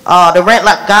 the Rent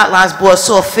Guidelines Board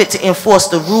saw fit to enforce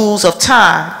the rules of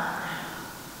time.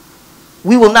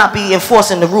 We will not be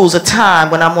enforcing the rules of time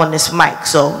when I'm on this mic,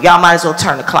 so y'all might as well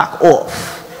turn the clock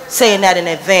off. Saying that in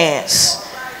advance.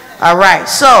 All right,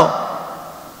 so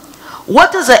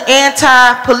what does an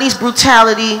anti-police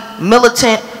brutality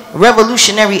militant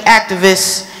revolutionary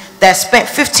activist that spent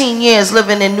 15 years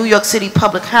living in New York City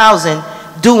public housing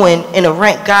doing in a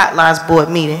Rent Guidelines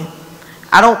Board meeting?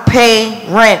 I don't pay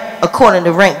rent according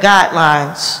to rent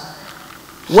guidelines.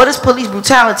 What does police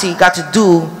brutality got to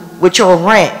do with your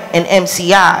rent and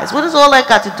MCIs? What does all that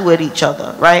got to do with each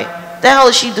other, right? The hell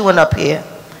is she doing up here?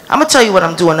 I'm gonna tell you what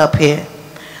I'm doing up here.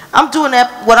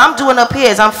 What I'm doing up here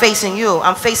is I'm facing you.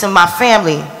 I'm facing my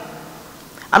family.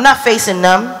 I'm not facing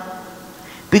them,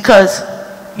 because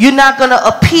you're not gonna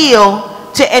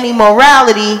appeal to any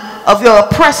morality of your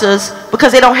oppressors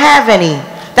because they don't have any.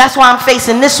 That's why I'm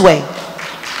facing this way.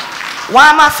 Why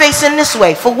am I facing this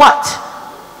way? For what?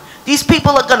 These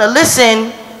people are gonna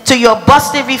listen to your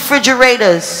busted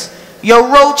refrigerators,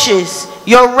 your roaches,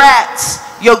 your rats,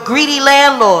 your greedy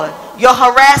landlord, your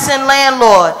harassing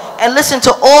landlord, and listen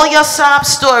to all your sob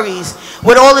stories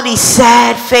with all of these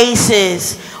sad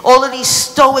faces, all of these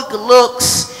stoic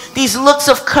looks, these looks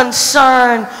of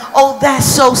concern. Oh, that's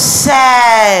so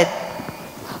sad.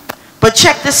 But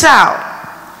check this out.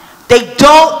 They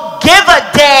don't give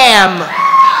a damn.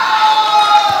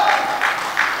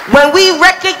 When we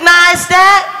recognize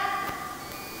that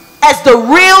as the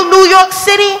real New York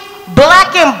City,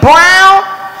 black and brown,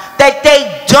 that they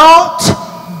don't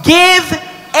give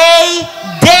a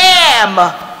damn.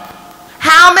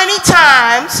 How many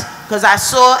times, because I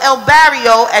saw El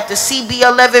Barrio at the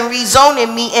CB11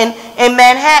 rezoning meeting in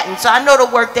Manhattan, so I know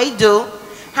the work they do.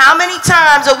 How many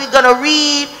times are we going to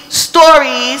read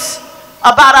stories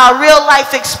about our real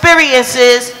life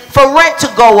experiences for rent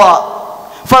to go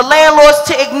up, for landlords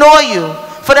to ignore you,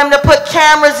 for them to put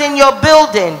cameras in your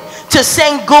building, to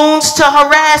send goons to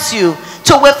harass you,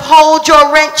 to withhold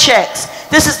your rent checks?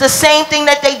 This is the same thing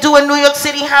that they do in New York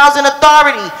City Housing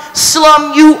Authority,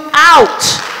 slum you out.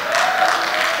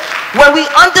 When we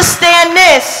understand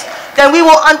this, then we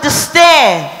will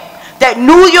understand that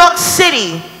New York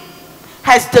City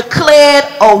has declared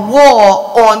a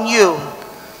war on you.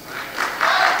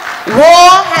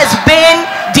 War has been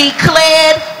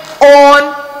declared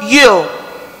on you.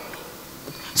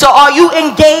 So are you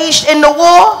engaged in the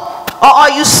war, or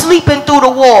are you sleeping through the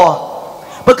war?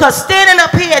 Because standing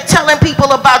up here telling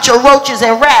people about your roaches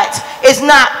and rats is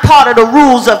not part of the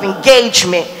rules of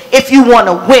engagement if you want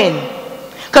to win.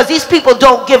 Because these people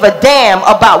don't give a damn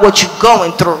about what you're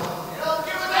going through.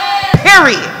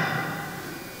 Period.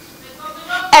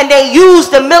 And they use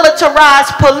the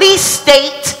militarized police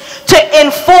state to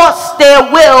enforce their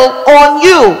will on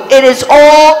you. It is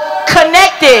all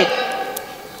connected.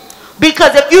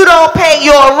 Because if you don't pay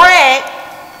your rent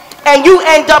and you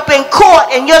end up in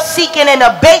court and you're seeking an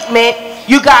abatement,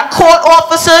 you got court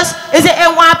officers. Is it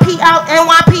NYPD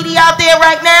out there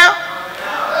right now?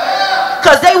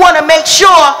 Because they want to make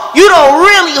sure you don't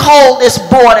really hold this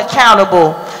board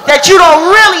accountable, that you don't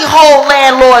really hold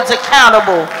landlords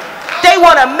accountable. They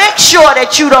want to make sure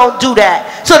that you don't do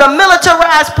that. So the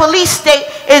militarized police state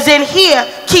is in here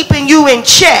keeping you in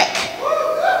check.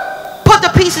 Put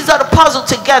the pieces of the puzzle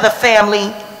together,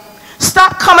 family.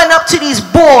 Stop coming up to these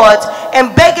boards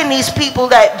and begging these people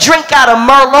that drink out of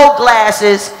Merlot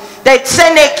glasses, that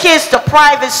send their kids to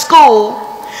private school,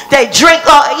 that drink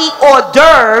or eat hors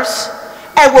d'oeuvres,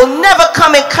 and will never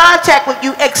come in contact with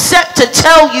you except to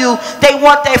tell you they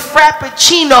want their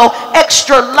Frappuccino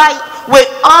extra light with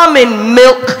almond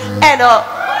milk and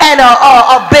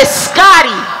a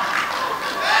biscotti.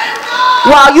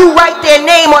 While you write their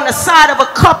name on the side of a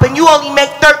cup and you only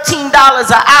make $13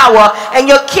 an hour and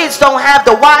your kids don't have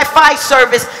the Wi-Fi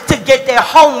service to get their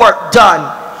homework done.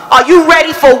 Are you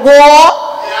ready for war?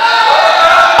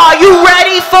 Are you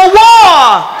ready for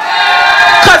war?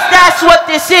 Because that's what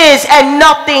this is and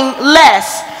nothing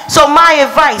less. So my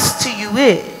advice to you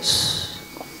is,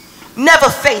 never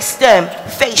face them,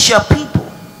 face your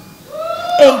people.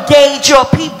 Engage your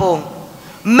people.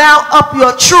 Mount up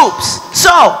your troops.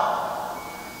 So,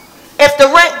 if the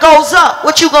rent goes up,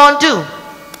 what you gonna do?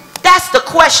 That's the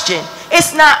question.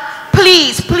 It's not,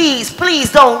 please, please,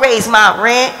 please don't raise my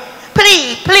rent.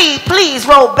 Please, please, please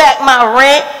roll back my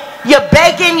rent. You're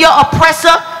begging your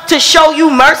oppressor to show you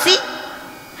mercy.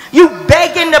 You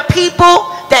begging the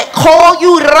people that call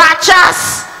you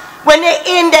rachas when they're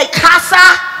in their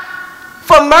casa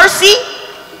for mercy.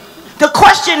 The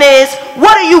question is,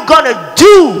 what are you gonna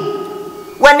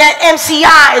do when that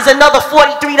MCI is another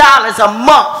 $43 a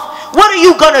month? What are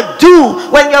you going to do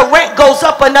when your rent goes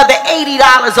up another $80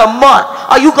 a month?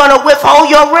 Are you going to withhold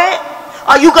your rent?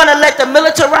 Are you going to let the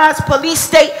militarized police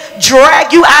state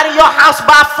drag you out of your house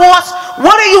by force?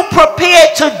 What are you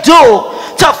prepared to do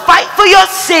to fight for your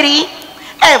city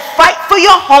and fight for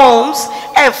your homes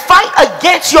and fight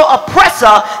against your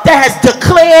oppressor that has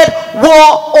declared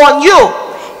war on you?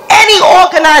 Any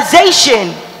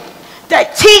organization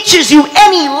that teaches you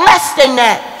any less than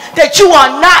that, that you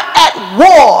are not at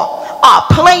war, are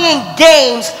playing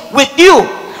games with you,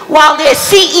 while their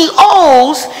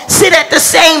CEOs sit at the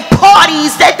same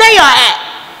parties that they are at.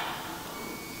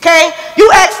 Okay? You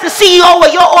ask the CEO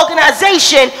of your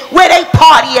organization where they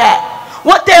party at,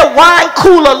 what their wine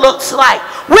cooler looks like,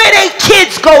 where their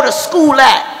kids go to school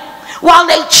at, while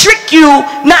they trick you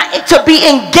not to be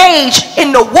engaged in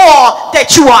the war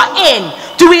that you are in.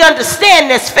 Do we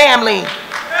understand this, family?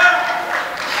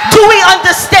 Do we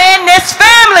understand this,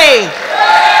 family?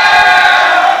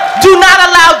 Do not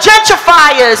allow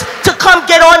gentrifiers to come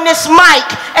get on this mic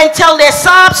and tell their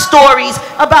sob stories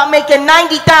about making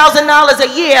 $90,000 a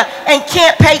year and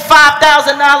can't pay $5,000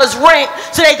 rent,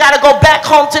 so they got to go back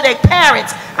home to their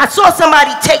parents. I saw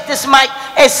somebody take this mic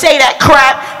and say that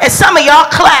crap, and some of y'all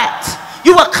clapped.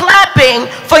 You are clapping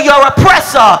for your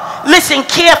oppressor. Listen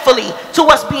carefully to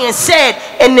what's being said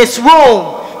in this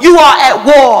room. You are at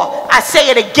war. I say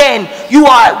it again. You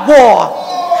are at war.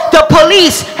 The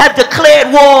police have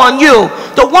declared war on you.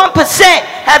 The 1%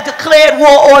 have declared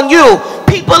war on you.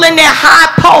 People in their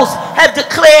high posts have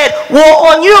declared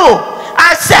war on you.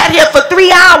 I sat here for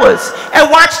 3 hours and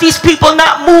watched these people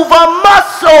not move a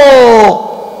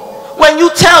muscle when you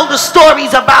tell the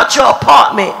stories about your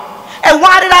apartment. And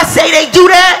why did I say they do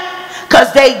that?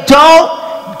 Because they don't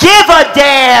give a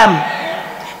damn.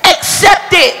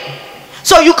 Accept it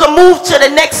so you can move to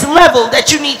the next level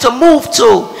that you need to move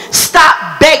to.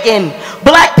 Stop begging.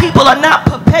 Black people are not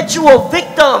perpetual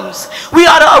victims. We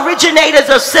are the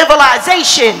originators of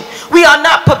civilization. We are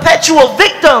not perpetual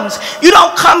victims. You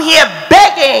don't come here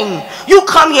begging. You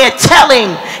come here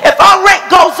telling. If our rent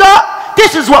goes up,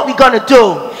 this is what we're going to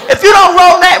do. If you don't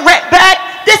roll that rent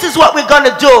back, this is what we're going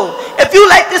to do. If you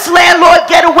let this landlord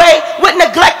get away with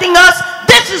neglecting us,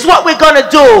 this is what we're going to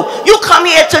do. You come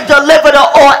here to deliver the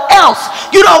or else.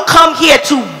 You don't come here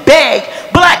to beg.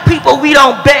 Black people, we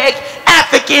don't beg.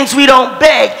 Africans, we don't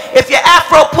beg. If you're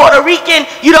Afro-Puerto Rican,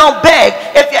 you don't beg.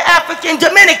 If you're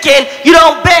African-Dominican, you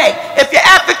don't beg. If you're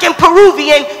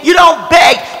African-Peruvian, you don't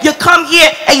beg. You come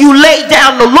here and you lay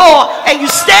down the law and you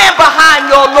stand behind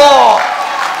your law.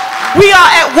 We are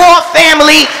at war,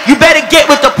 family. You better get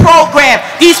with the program.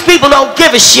 These people don't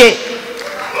give a shit.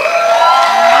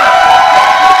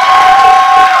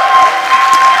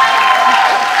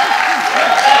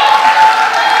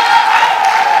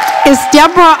 Is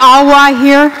Deborah Awa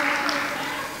here?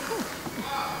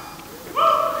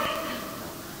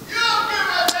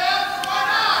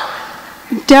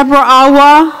 Deborah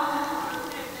Awa?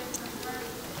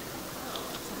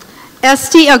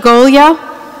 Esti Agolia?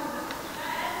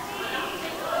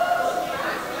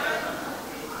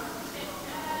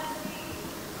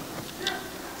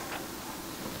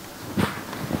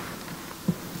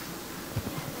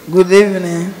 Good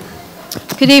evening.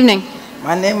 Good evening.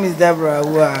 My name is Deborah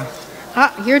Awa.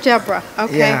 Ah, you're Deborah.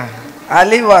 Okay. Yeah. I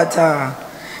live at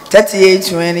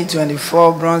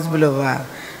 382024 Bronx Boulevard.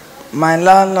 My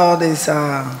landlord is,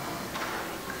 I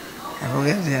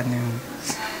forget their name.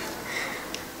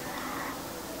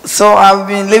 So I've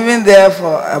been living there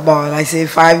for about, I say,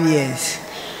 5 years.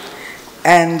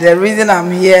 And the reason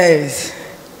I'm here is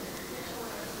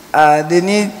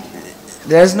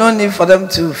there's no need for them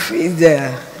to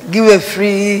give a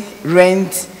free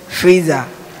rent freezer.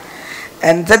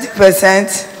 And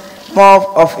 30%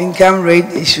 more of income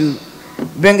rate, they should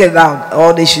bring it out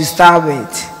or they should start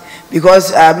it.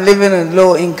 Because I'm living in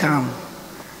low income.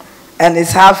 And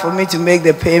it's hard for me to make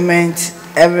the payment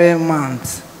every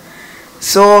month.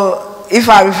 So if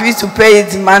I refuse to pay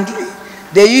it monthly,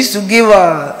 they used to give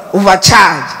a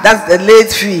overcharge. That's the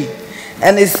late fee.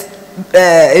 And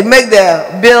it makes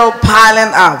the bill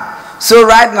piling up. So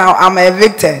right now I'm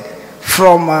evicted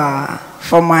from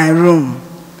my room.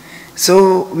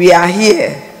 So we are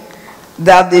here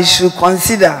that they should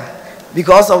consider,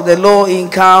 because of the low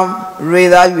income rate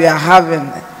that we are having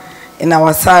in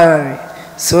our salary,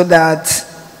 so that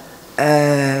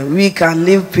we can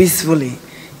live peacefully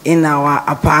in our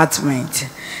apartment.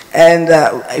 And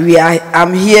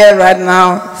I'm here right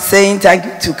now saying thank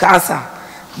you to CASA.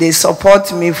 They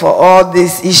support me for all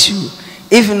this issue.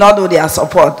 If not with their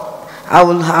support, I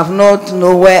will have not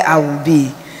know where I will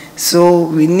be. So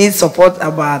we need support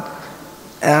about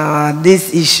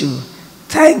this issue.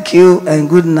 Thank you and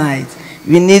good night.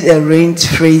 We need a rent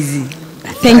freezing.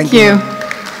 Thank you.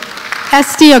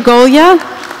 Esti Agolia.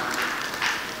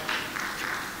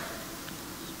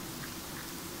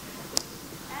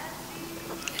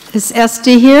 Is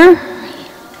Esti here?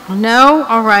 No?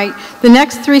 All right. The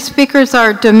next three speakers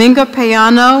are Domingo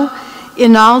Payano,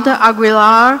 Inalda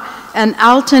Aguilar, and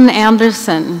Alton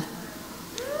Anderson.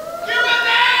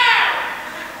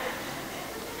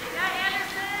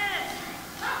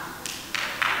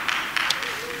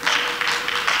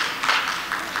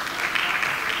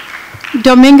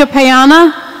 Domingo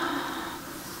Payana,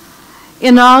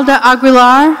 Inalda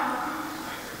Aguilar,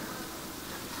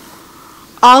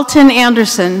 Alton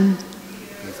Anderson.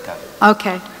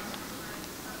 Okay.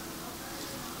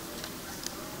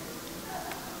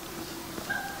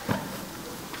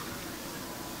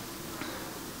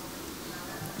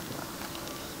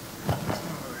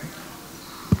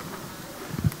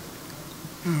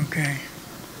 Okay.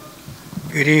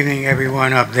 Good evening,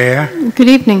 everyone up there. Good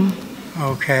evening.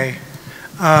 Okay.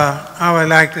 I would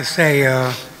like to say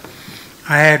I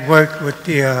had worked with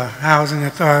the Housing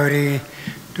Authority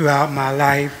throughout my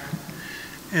life,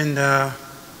 and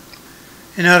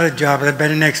in other jobs. I've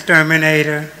been an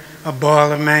exterminator, a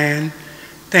boiler man,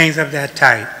 things of that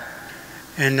type.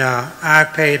 And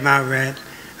I've paid my rent.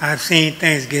 I've seen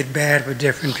things get bad for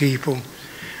different people.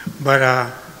 But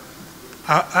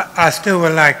I still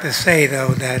would like to say, though,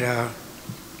 that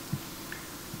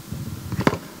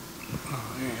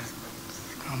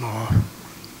come off.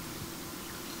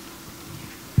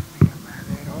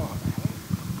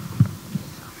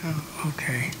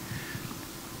 Okay.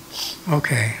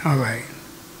 Okay, all right.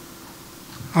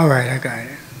 All right, I got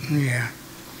it. Yeah.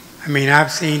 I mean,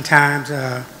 I've seen times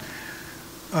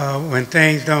when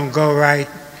things don't go right.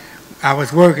 I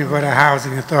was working for the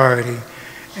housing authority,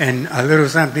 and a little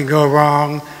something go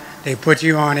wrong, they put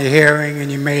you on a hearing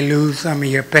and you may lose some of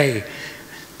your pay.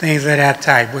 Things of that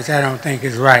type, which I don't think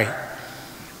is right.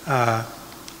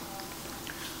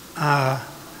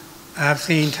 I've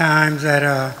seen times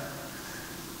that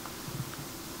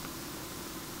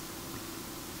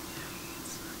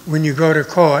when you go to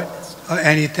court or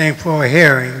anything for a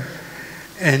hearing,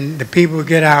 and the people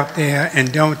get out there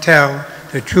and don't tell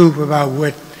the truth about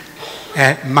what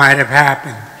might have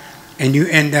happened, and you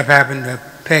end up having to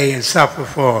pay and suffer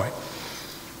for it.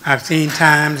 I've seen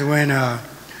times when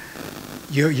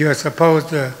you're supposed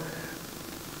to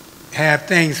have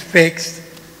things fixed.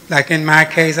 Like in my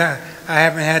case, I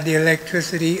haven't had the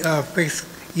electricity fixed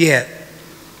yet.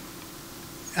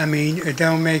 I mean, it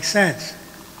don't make sense.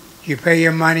 You pay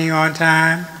your money on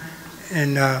time,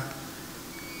 and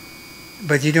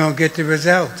but you don't get the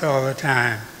results all the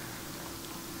time.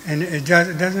 And it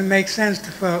doesn't make sense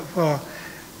for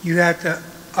you have to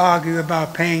argue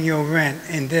about paying your rent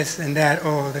and this and that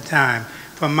all the time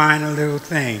for minor little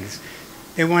things.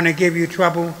 They want to give you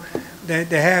trouble. They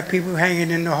have people hanging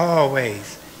in the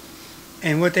hallways.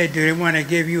 And what they do, they want to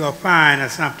give you a fine or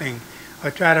something,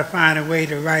 or try to find a way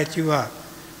to write you up.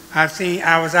 I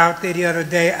was out there the other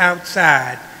day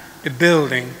outside the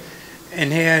building,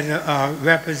 and had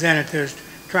representatives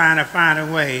trying to find a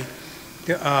way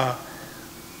to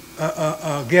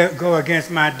go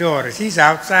against my daughter. She's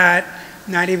outside,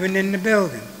 not even in the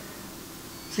building.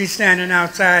 She's standing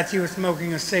outside, she was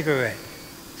smoking a cigarette.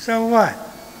 So what?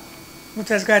 What's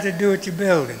that got to do with your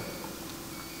building?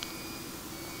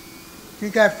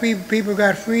 People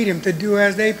got freedom to do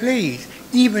as they please,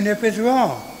 even if it's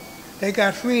wrong. They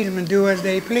got freedom to do as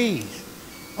they please.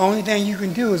 Only thing you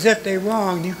can do is if they're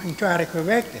wrong, you can try to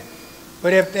correct it.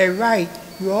 But if they're right,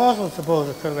 you're also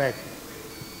supposed to correct it.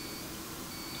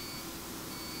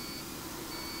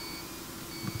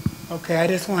 Okay, I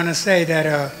just want to say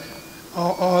that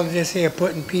all of this here,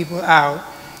 putting people out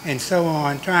and so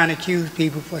on, trying to accuse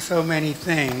people for so many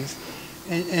things,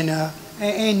 and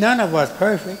ain't none of us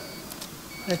perfect.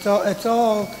 It's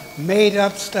all made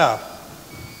up stuff.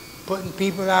 Putting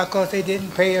people out because they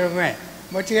didn't pay their rent.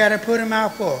 What you got to put them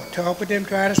out for? Talk with them,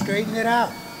 try to straighten it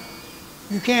out.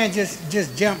 You can't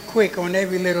just jump quick on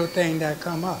every little thing that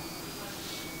come up.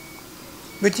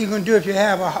 But you can do if you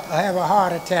have a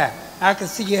heart attack. I can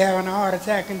see you having a heart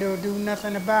attack and don't do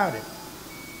nothing about it.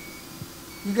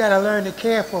 You got to learn to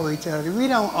care for each other. We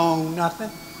don't own nothing.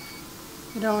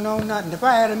 You don't own nothing. If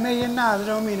I had $1 million, it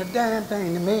don't mean a damn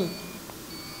thing to me.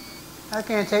 I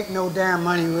can't take no damn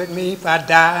money with me if I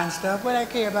die and stuff. What I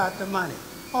care about the money?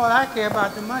 All I care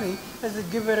about the money is to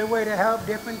give it away to help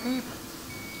different people.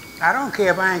 I don't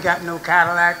care if I ain't got no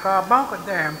Cadillac car, bunk a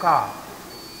damn car.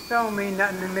 Don't mean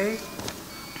nothing to me.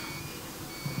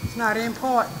 It's not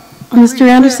important. Mr.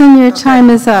 Anderson, your time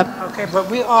is up. Okay,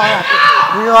 but we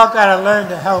all got to learn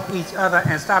to help each other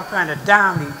and stop trying to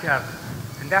down each other.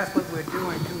 And that's what we're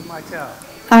doing too much of.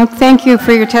 Thank you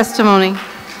for your testimony.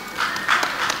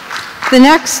 The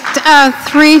next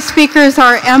three speakers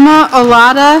are Emma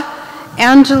Olata,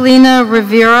 Angelina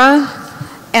Rivera,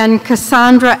 and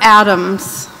Cassandra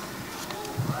Adams.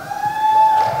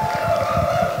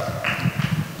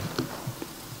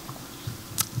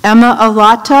 Emma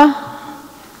Olata.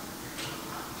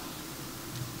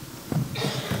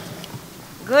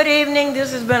 Good evening.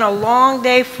 This has been a long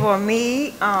day for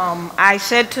me. I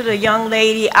said to the young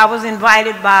lady, I was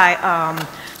invited by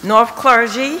North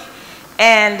Clergy,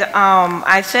 and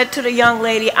I said to the young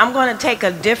lady, I'm going to take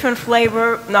a different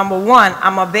flavor. Number one,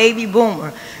 I'm a baby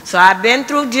boomer. So I've been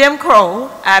through Jim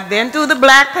Crow, I've been through the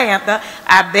Black Panther,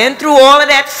 I've been through all of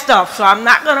that stuff, so I'm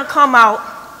not going to come out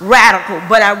radical,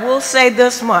 but I will say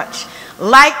this much.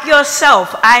 Like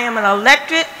yourself, I am an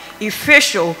elected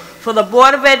official for the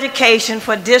Board of Education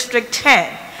for District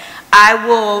 10. I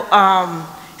will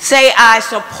say I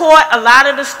support a lot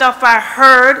of the stuff I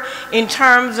heard in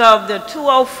terms of the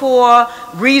 204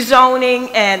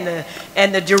 rezoning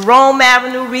and the Jerome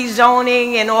Avenue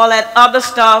rezoning and all that other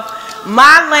stuff.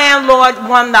 my landlord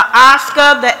won the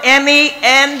Oscar, the Emmy,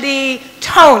 and the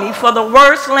Tony for the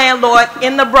worst landlord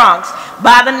in the Bronx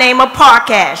by the name of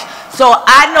Parkash. So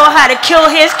I know how to kill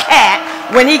his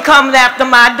cat when he comes after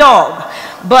my dog.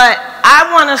 But I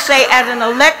want to say, as an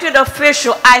elected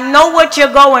official, I know what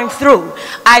you're going through.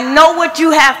 I know what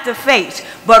you have to face,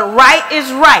 but right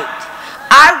is right.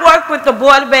 I work with the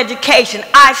Board of Education.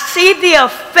 I see the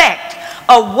effect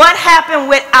of what happened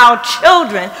with our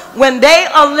children when they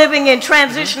are living in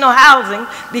transitional housing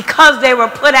because they were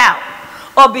put out,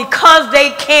 or because they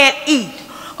can't eat,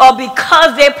 or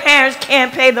because their parents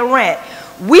can't pay the rent.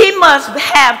 We must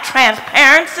have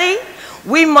transparency.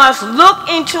 We must look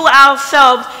into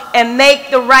ourselves and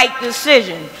make the right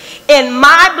decision. In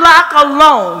my block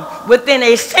alone, within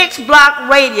a 6-block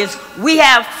radius, we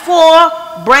have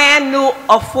 4 brand new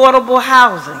affordable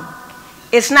housing.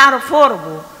 It's not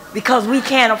affordable because we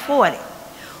can't afford it.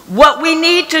 What we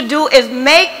need to do is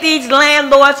make these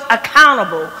landlords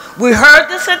accountable. We heard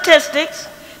the statistics.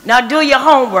 Now do your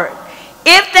homework.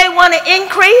 If they want to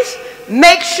increase,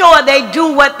 make sure they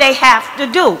do what they have to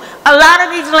do. A lot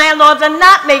of these landlords are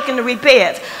not making the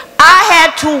repairs. I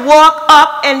had to walk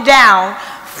up and down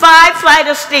 5 flights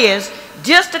of stairs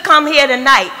just to come here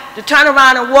tonight, to turn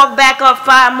around and walk back up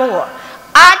 5 more.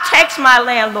 I text my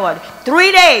landlord,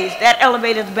 3 days that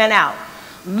elevator's been out.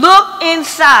 Look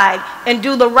inside and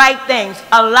do the right things.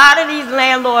 A lot of these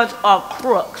landlords are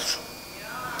crooks.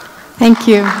 Thank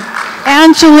you.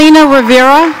 Angelina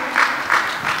Rivera.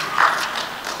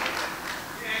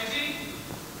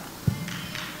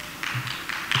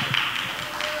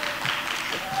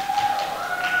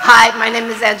 Hi, my name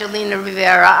is Angelina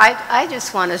Rivera. I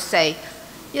just want to say,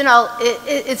 you know,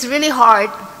 it's really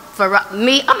hard for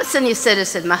me. I'm a senior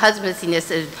citizen. My husband's a senior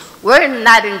citizen. We're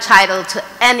not entitled to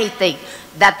anything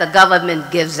that the government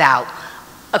gives out.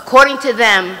 According to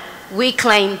them, we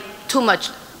claim too much.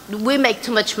 We make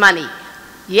too much money.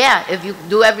 Yeah, if you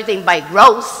do everything by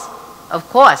gross, of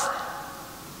course.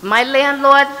 My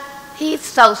landlord, he's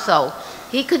so-so.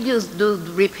 He could do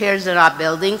repairs in our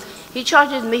buildings. He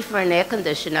charges me for an air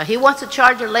conditioner. He wants to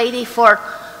charge a lady for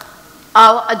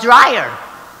a dryer.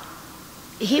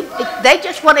 They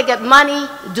just want to get money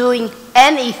doing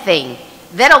anything.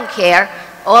 They don't care.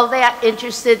 All they are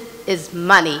interested is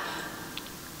money.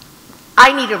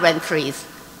 I need a rent freeze.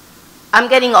 I'm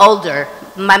getting older.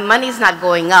 My money's not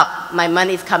going up. My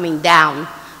money's coming down.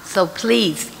 So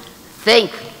please,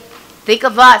 think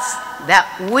of us,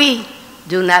 that we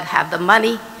do not have the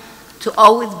money to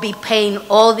always be paying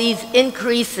all these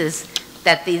increases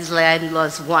that these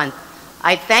landlords want.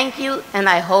 I thank you, and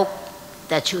I hope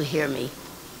that you hear me.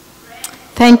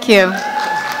 Thank you.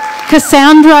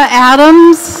 Cassandra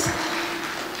Adams.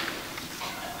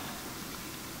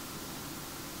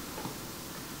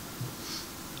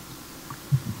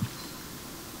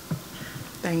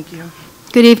 Thank you.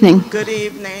 Good evening. Good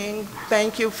evening.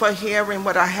 Thank you for hearing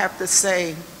what I have to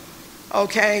say.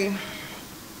 Okay.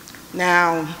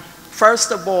 Now,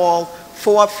 first of all,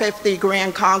 450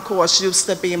 Grand Concourse used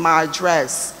to be my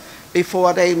address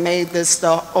before they made this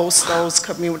the Hostos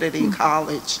Community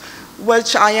College,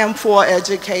 which I am for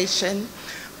education,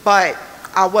 but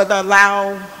I would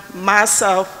allow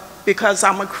myself, because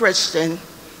I'm a Christian,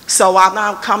 so I'm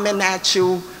not coming at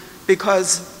you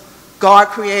because God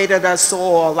created us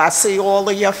all. I see all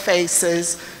of your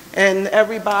faces and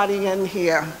everybody in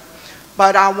here,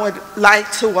 but I would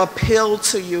like to appeal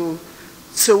to you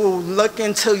to look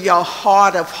into your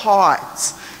heart of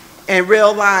hearts and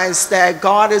realize that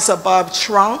God is above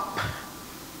Trump.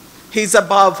 He's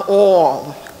above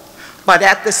all. But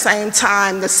at the same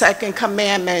time, the second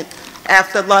commandment,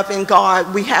 after loving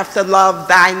God, we have to love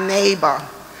thy neighbor.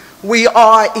 We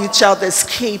are each other's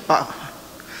keeper.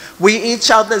 We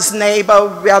each other's neighbor,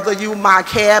 whether you my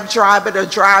cab driver to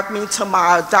drive me to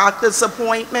my doctor's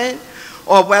appointment,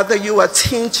 or whether you a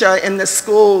teacher in the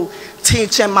school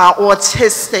teaching my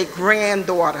autistic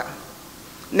granddaughter.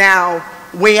 Now,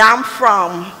 where I'm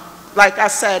from, like I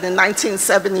said, in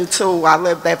 1972, I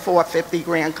lived at 450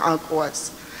 Grand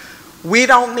Concourse. We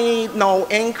don't need no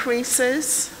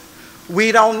increases.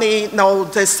 We don't need no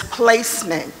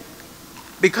displacement,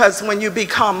 because when you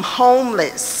become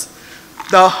homeless,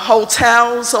 the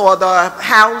hotels or the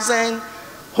housing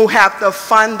who have to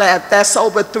fund that, that's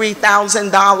over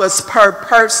 $3,000 per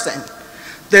person.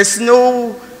 This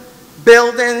new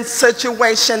building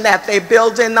situation that they're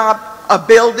building up, a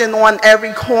building on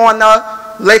every corner,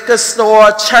 liquor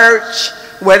store, church,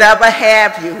 whatever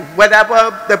have you,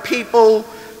 whatever the people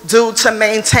do to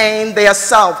maintain their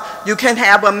self. You can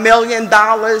have $1 million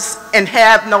and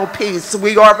have no peace.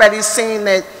 We already seen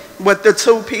it with the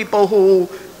 2 people who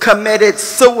committed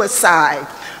suicide.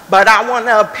 But I want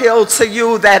to appeal to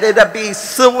you that it'll be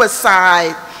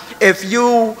suicide if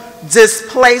you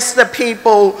displace the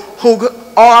people who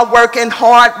are working,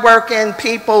 hard-working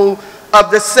people of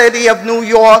the city of New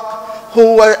York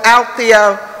who are out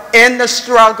there in the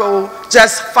struggle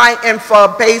just fighting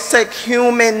for basic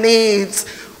human needs,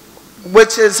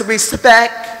 which is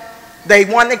respect. They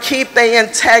want to keep their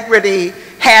integrity,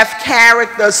 have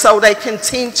character so they can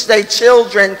teach their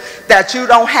children that you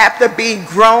don't have to be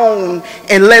grown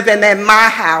and living in my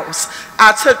house.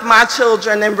 I took my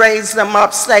children and raised them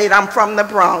upstate. I'm from the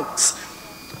Bronx.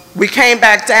 We came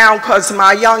back down because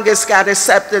my youngest got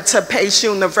accepted to Pace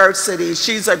University.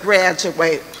 She's a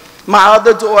graduate. My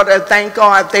other daughter, thank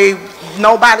God,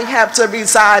 nobody had to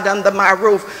reside under my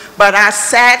roof. But I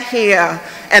sat here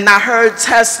and I heard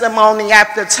testimony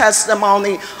after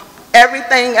testimony.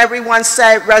 Everything everyone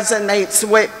said resonates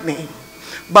with me.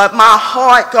 But my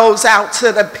heart goes out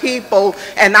to the people,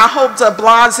 and I hope de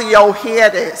Blasio hear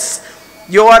this.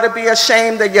 You ought to be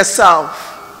ashamed of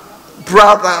yourself,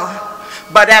 brother.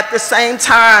 But at the same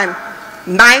time,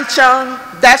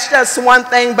 NYCHA, that's just one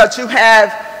thing, but you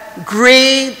have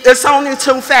greed. It's only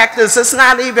two factors. It's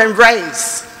not even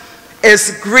race.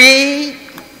 It's greed,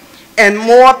 and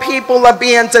more people are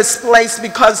being displaced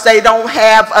because they don't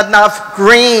have enough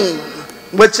green,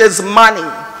 which is money.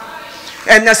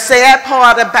 And the sad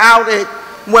part about it,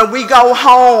 when we go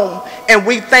home and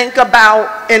we think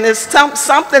about, and it's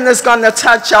something that's going to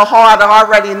touch your heart, I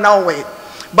already know it.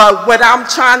 But what I'm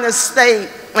trying to state,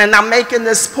 and I'm making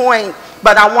this point,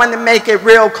 but I want to make it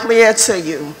real clear to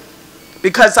you,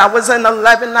 because I was in the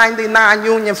 1199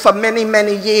 union for many,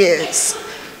 many years.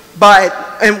 But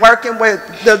in working with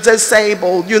the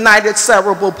disabled, United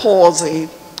Cerebral Palsy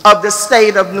of the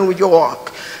state of New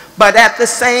York. But at the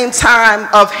same time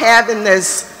of having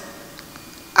this,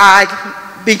 I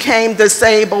became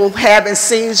disabled, having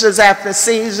seizures after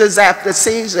seizures after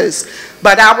seizures.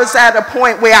 But I was at a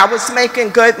point where I was making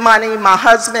good money. My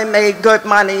husband made good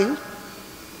money.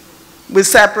 We're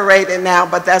separated now,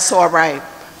 but that's all right.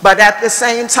 But at the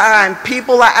same time,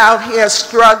 people are out here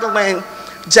struggling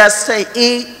just to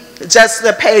eat, just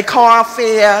to pay car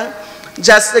fare,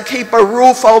 just to keep a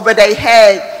roof over their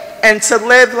head, and to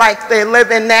live like they're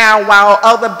living now while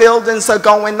other buildings are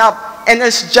going up. And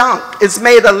it's junk. It's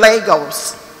made of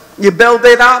Legos. You build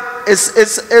it up,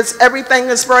 everything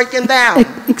is breaking down.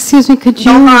 Excuse me, could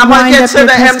you I want to wind get up to your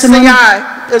the testimony?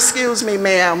 MCI. Excuse me,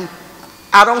 ma'am.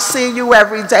 I don't see you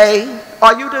every day.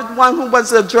 Are you the one who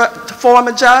was a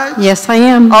former judge? Yes, I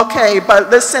am. Okay, but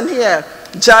listen here.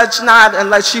 Judge not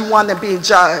unless you want to be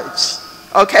judged.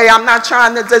 Okay, I'm not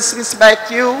trying to disrespect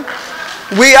you.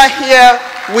 We are here.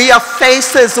 We are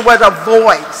faces with a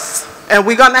voice. And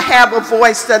we're going to have a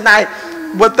voice tonight.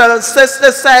 What the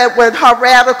sister said with her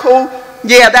radical,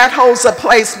 yeah, that holds a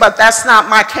place, but that's not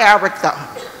my character.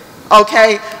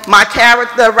 Okay? My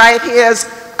character right here is,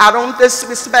 I don't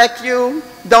disrespect you.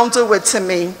 Don't do it to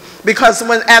me. Because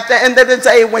when, at the end of the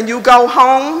day, when you go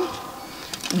home,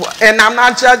 and I'm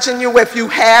not judging you if you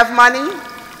have money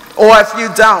or if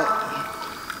you don't,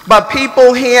 but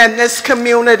people here in this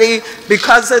community,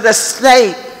 because of the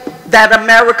state that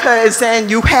America is in,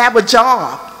 you have a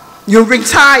job. You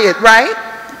retired, right?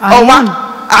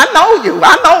 I know you.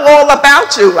 I know all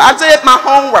about you. I did my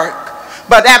homework.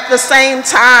 But at the same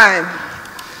time,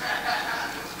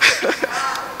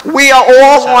 we are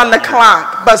all on the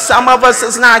clock, but some of us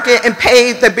is not getting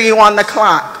paid to be on the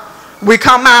clock. We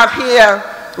come out here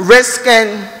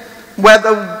risking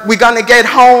whether we're going to get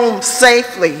home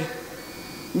safely.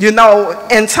 You know,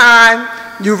 in time,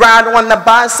 you ride on the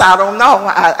bus, I don't know.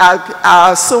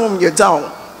 I assume you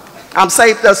don't. I'm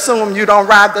safe to assume you don't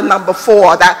ride the number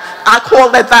 4. I call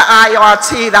it the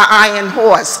IRT, the Iron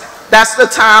Horse. That's the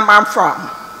time I'm from.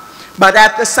 But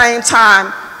at the same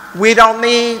time, we don't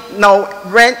need no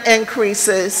rent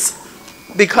increases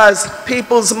because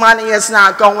people's money is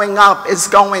not going up, it's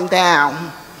going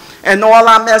down. And all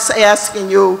I'm just asking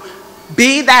you,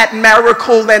 be that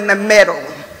miracle in the middle.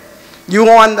 You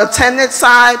on the tenant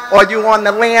side or you on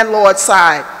the landlord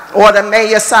side or the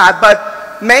mayor side,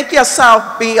 but make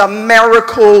yourself be a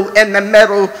miracle in the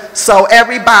middle so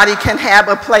everybody can have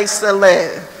a place to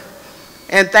live.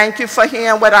 And thank you for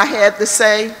hearing what I had to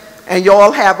say, and you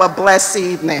all have a blessed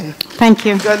evening. Thank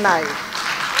you. Good night.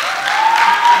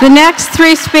 The next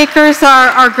 3 speakers are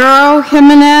Arguero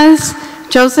Jimenez,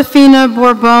 Josefina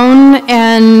Bourbon,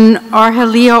 and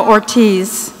Argelia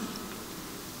Ortiz.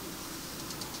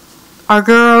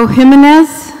 Arguero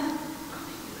Jimenez.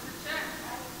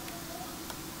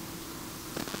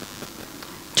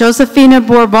 Josefina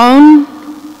Bourbon.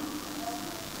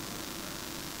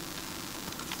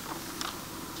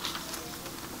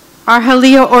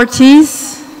 Argelia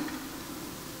Ortiz.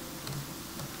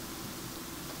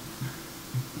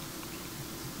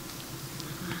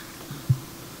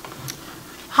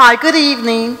 Hi, good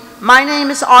evening. My name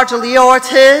is Argelia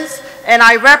Ortiz, and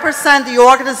I represent the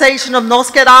organization of Nos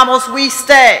Quedamos, We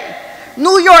Stay.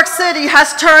 New York City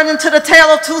has turned into the tale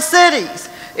of two cities.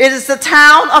 It is the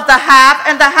town of the have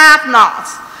and the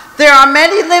have-nots. There are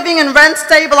many living in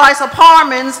rent-stabilized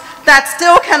apartments that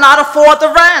still cannot afford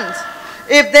the rent.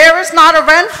 If there is not a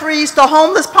rent freeze, the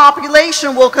homeless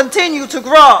population will continue to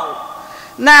grow.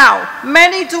 Now,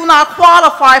 many do not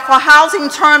qualify for housing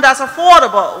termed as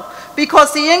affordable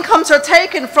because the incomes are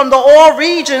taken from the all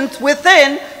regions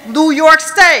within New York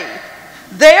State.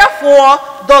 Therefore,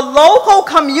 the local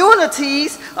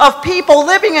communities of people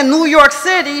living in New York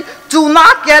City do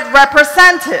not get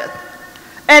represented.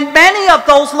 And many of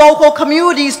those local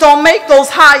communities don't make those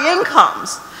high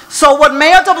incomes. So what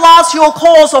Mayor de Blasio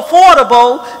calls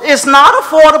affordable is not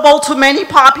affordable to many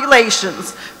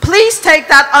populations. Please take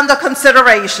that under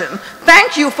consideration.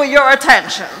 Thank you for your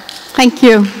attention. Thank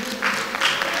you.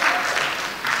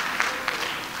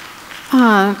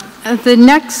 The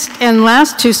next and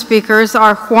last two speakers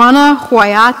are Juana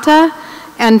Huayata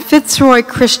and Fitzroy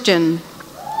Christian.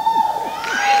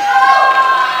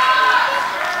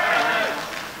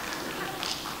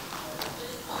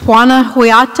 Juana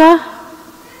Huayata.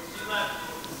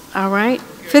 All right.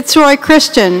 Fitzroy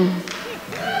Christian.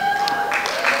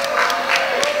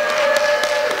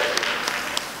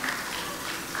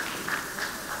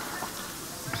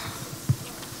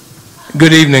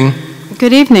 Good evening.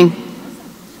 Good evening.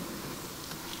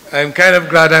 I'm kind of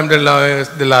glad I'm the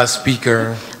last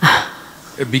speaker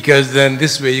because then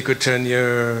this way you could turn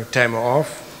your timer off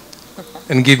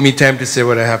and give me time to say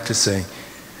what I have to say.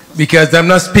 Because I'm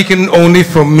not speaking only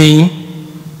for me,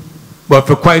 but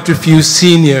for quite a few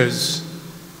seniors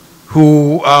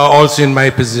who are also in my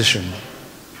position.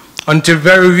 Until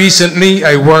very recently,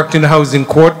 I worked in the housing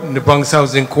court, in the Bronx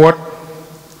housing court,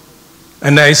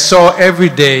 and I saw every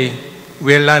day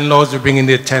where landlords were bringing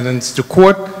their tenants to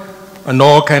court on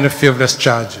all kind of frivolous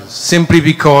charges, simply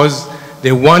because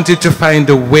they wanted to find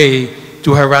a way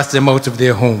to harass them out of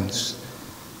their homes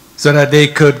so that they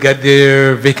could get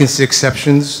their vacancy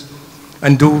exceptions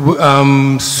and do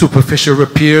superficial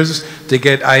repairs to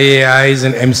get IAIs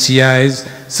and MCIs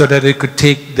so that they could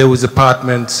take those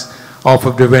apartments off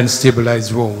of the rent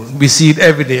stabilized roll. We see it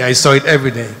every day. I saw it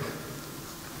every day.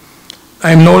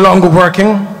 I'm no longer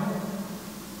working.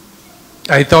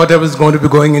 I thought I was going to be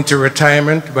going into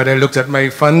retirement, but I looked at my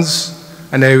funds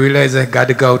and I realized I got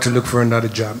to go out to look for another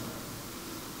job.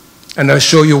 And I'll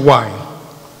show you why.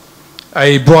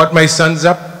 I brought my sons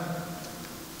up.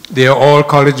 They are all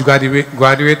college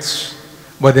graduates,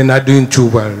 but they're not doing too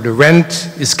well. The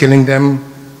rent is killing them,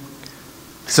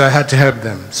 so I had to help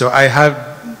them. So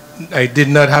I did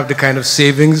not have the kind of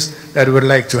savings that I would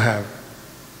like to have.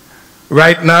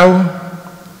 Right now,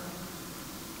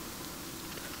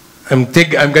 I'm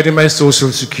getting my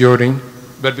Social Security,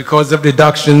 but because of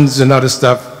deductions and other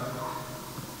stuff,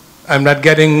 I'm not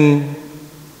getting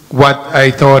what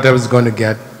I thought I was going to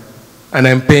get. And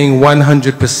I'm paying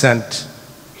 100%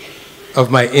 of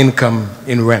my income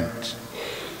in rent.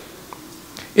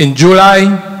 In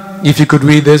July, if you could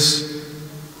read this,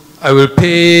 I will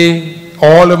pay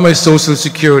all of my Social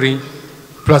Security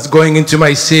plus going into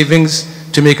my savings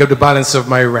to make up the balance of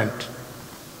my rent.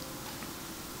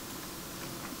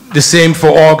 The same for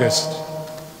August.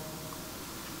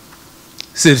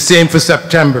 The same for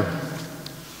September.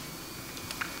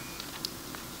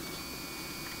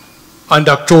 And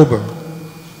October.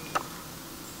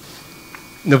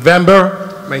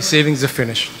 November, my savings are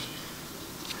finished.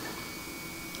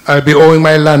 I'll be owing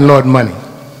my landlord money.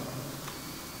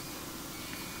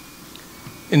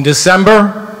 In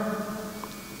December,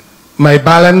 my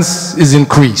balance is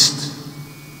increased.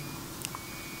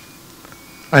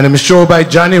 And I'm sure by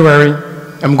January,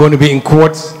 I'm going to be in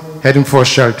court heading for a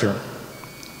shelter.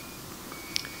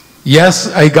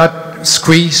 Yes, I got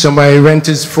squeezed, so my rent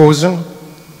is frozen,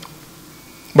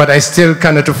 but I still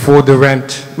cannot afford the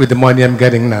rent with the money I'm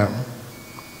getting now.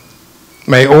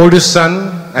 My oldest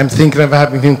son, I'm thinking of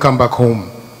having him come back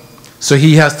home. So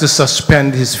he has to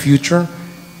suspend his future,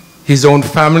 his own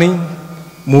family,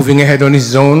 moving ahead on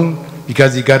his own,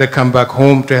 because he got to come back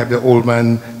home to have the old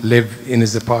man live in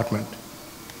his apartment.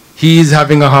 He is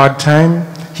having a hard time.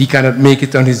 He cannot make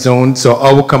it on his own, so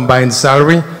our combined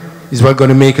salary is what's going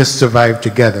to make us survive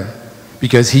together,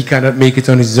 because he cannot make it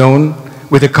on his own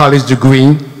with a college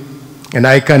degree, and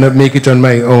I cannot make it on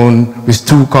my own with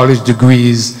 2 college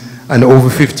degrees and over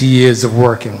 50 years of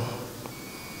working.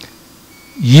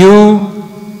 You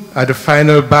are the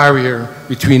final barrier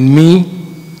between me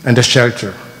and the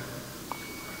shelter.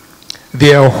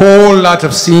 There are a whole lot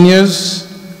of seniors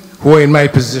who are in my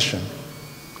position.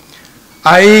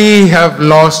 I have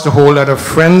lost a whole lot of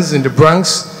friends in the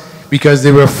Bronx because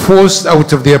they were forced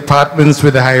out of their apartments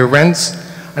with the high rents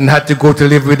and had to go to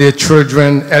live with their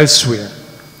children elsewhere.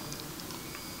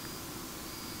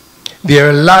 There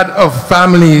are a lot of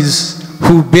families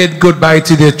who bid goodbye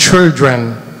to their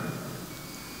children,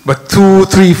 but 2,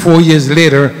 3, 4 years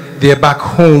later, they're back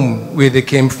home where they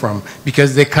came from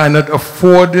because they cannot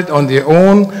afford it on their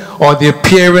own, or their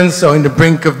parents are on the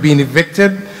brink of being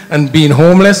evicted and being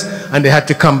homeless, and they had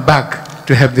to come back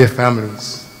to help their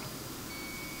families.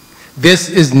 This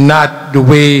is not the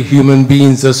way human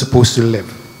beings are supposed to live.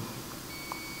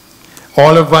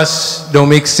 All of us don't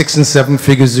make 6 and 7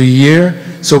 figures a year,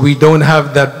 so we don't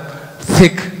have that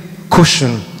thick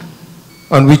cushion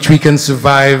on which we can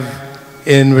survive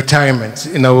in retirement,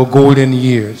 in our golden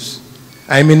years.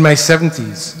 I'm in my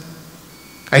 70s.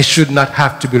 I should not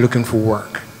have to be looking for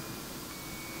work.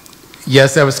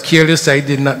 Yes, I was careless. I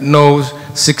did not know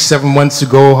 6, 7 months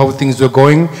ago how things were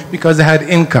going because I had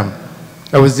income.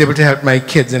 I was able to help my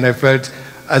kids, and I felt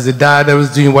as a dad I was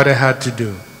doing what I had to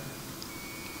do.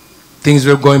 Things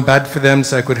were going bad for them,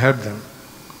 so I could help them.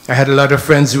 I had a lot of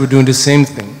friends who were doing the same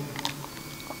thing.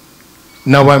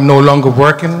 Now I'm no longer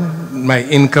working, my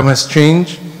income has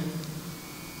changed,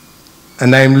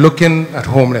 and I'm looking at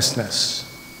homelessness.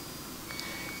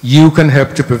 You can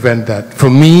help to prevent that. For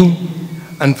me,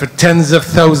 and for tens of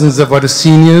thousands of other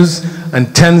seniors,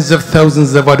 and tens of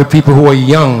thousands of other people who are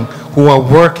young, who are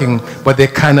working, but they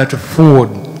cannot afford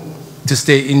to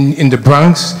stay in the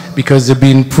Bronx because they're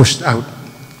being pushed out.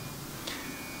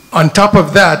 On top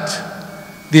of that,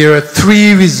 there are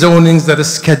 3 rezonings that are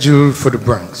scheduled for the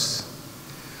Bronx.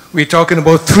 We're talking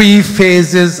about 3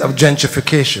 phases of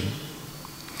gentrification,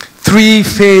 3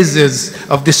 phases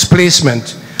of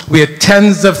displacement, where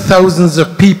tens of thousands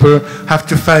of people have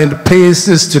to find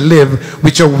places to live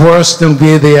which are worse than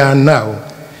where they are now,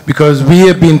 because we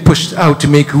are being pushed out to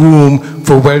make room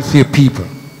for wealthier people,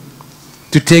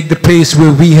 to take the place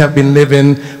where we have been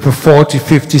living for 40,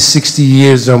 50, 60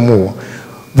 years or more.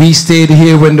 We stayed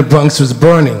here when the Bronx was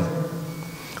burning.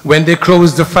 When they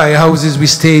closed the firehouses, we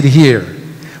stayed here.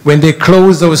 When they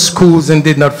closed our schools and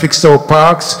did not fix our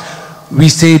parks, we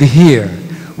stayed here.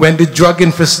 When the drug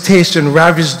infestation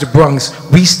ravaged the Bronx,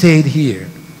 we stayed here.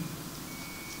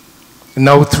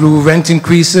 Now through rent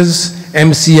increases,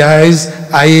 MCIs,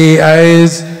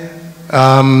 IAIs,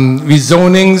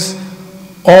 rezonings,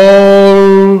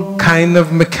 all kind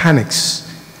of mechanics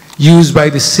used by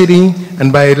the city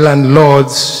and by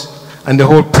landlords, and the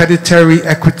whole predatory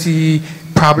equity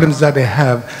problems that they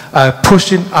have are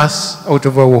pushing us out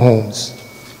of our homes.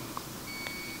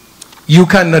 You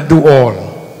cannot do all,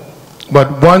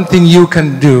 but one thing you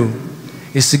can do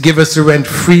is to give us a rent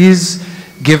freeze,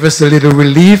 give us a little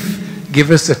relief,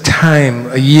 give us a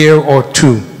time, a year or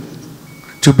 2,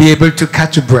 to be able to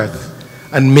catch a breath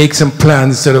and make some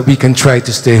plans so that we can try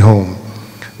to stay home.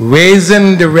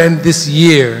 Raising the rent this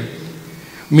year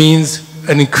means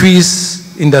an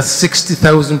increase in the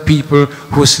 60,000 people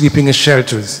who are sleeping in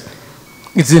shelters.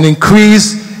 It's an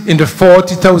increase in the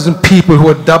 40,000 people who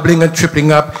are doubling and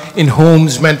tripling up in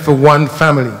homes meant for one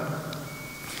family.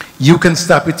 You can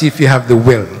stop it if you have the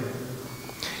will.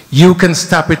 You can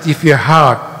stop it if your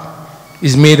heart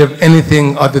is made of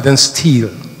anything other than steel.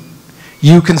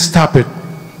 You can stop it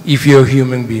if you're a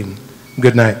human being.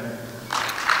 Good night.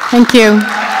 Thank you.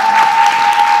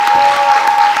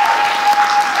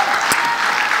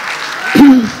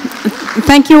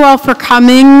 Thank you all for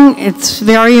coming. It's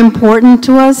very important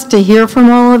to us to hear from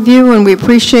all of you, and we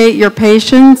appreciate your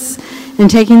patience in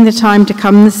taking the time to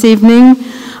come this evening.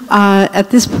 At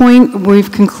this point,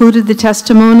 we've concluded the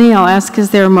testimony. I'll ask,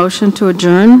 is there a motion to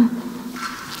adjourn?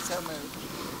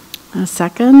 A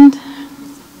second?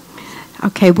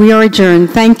 Okay, we are adjourned.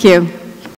 Thank you.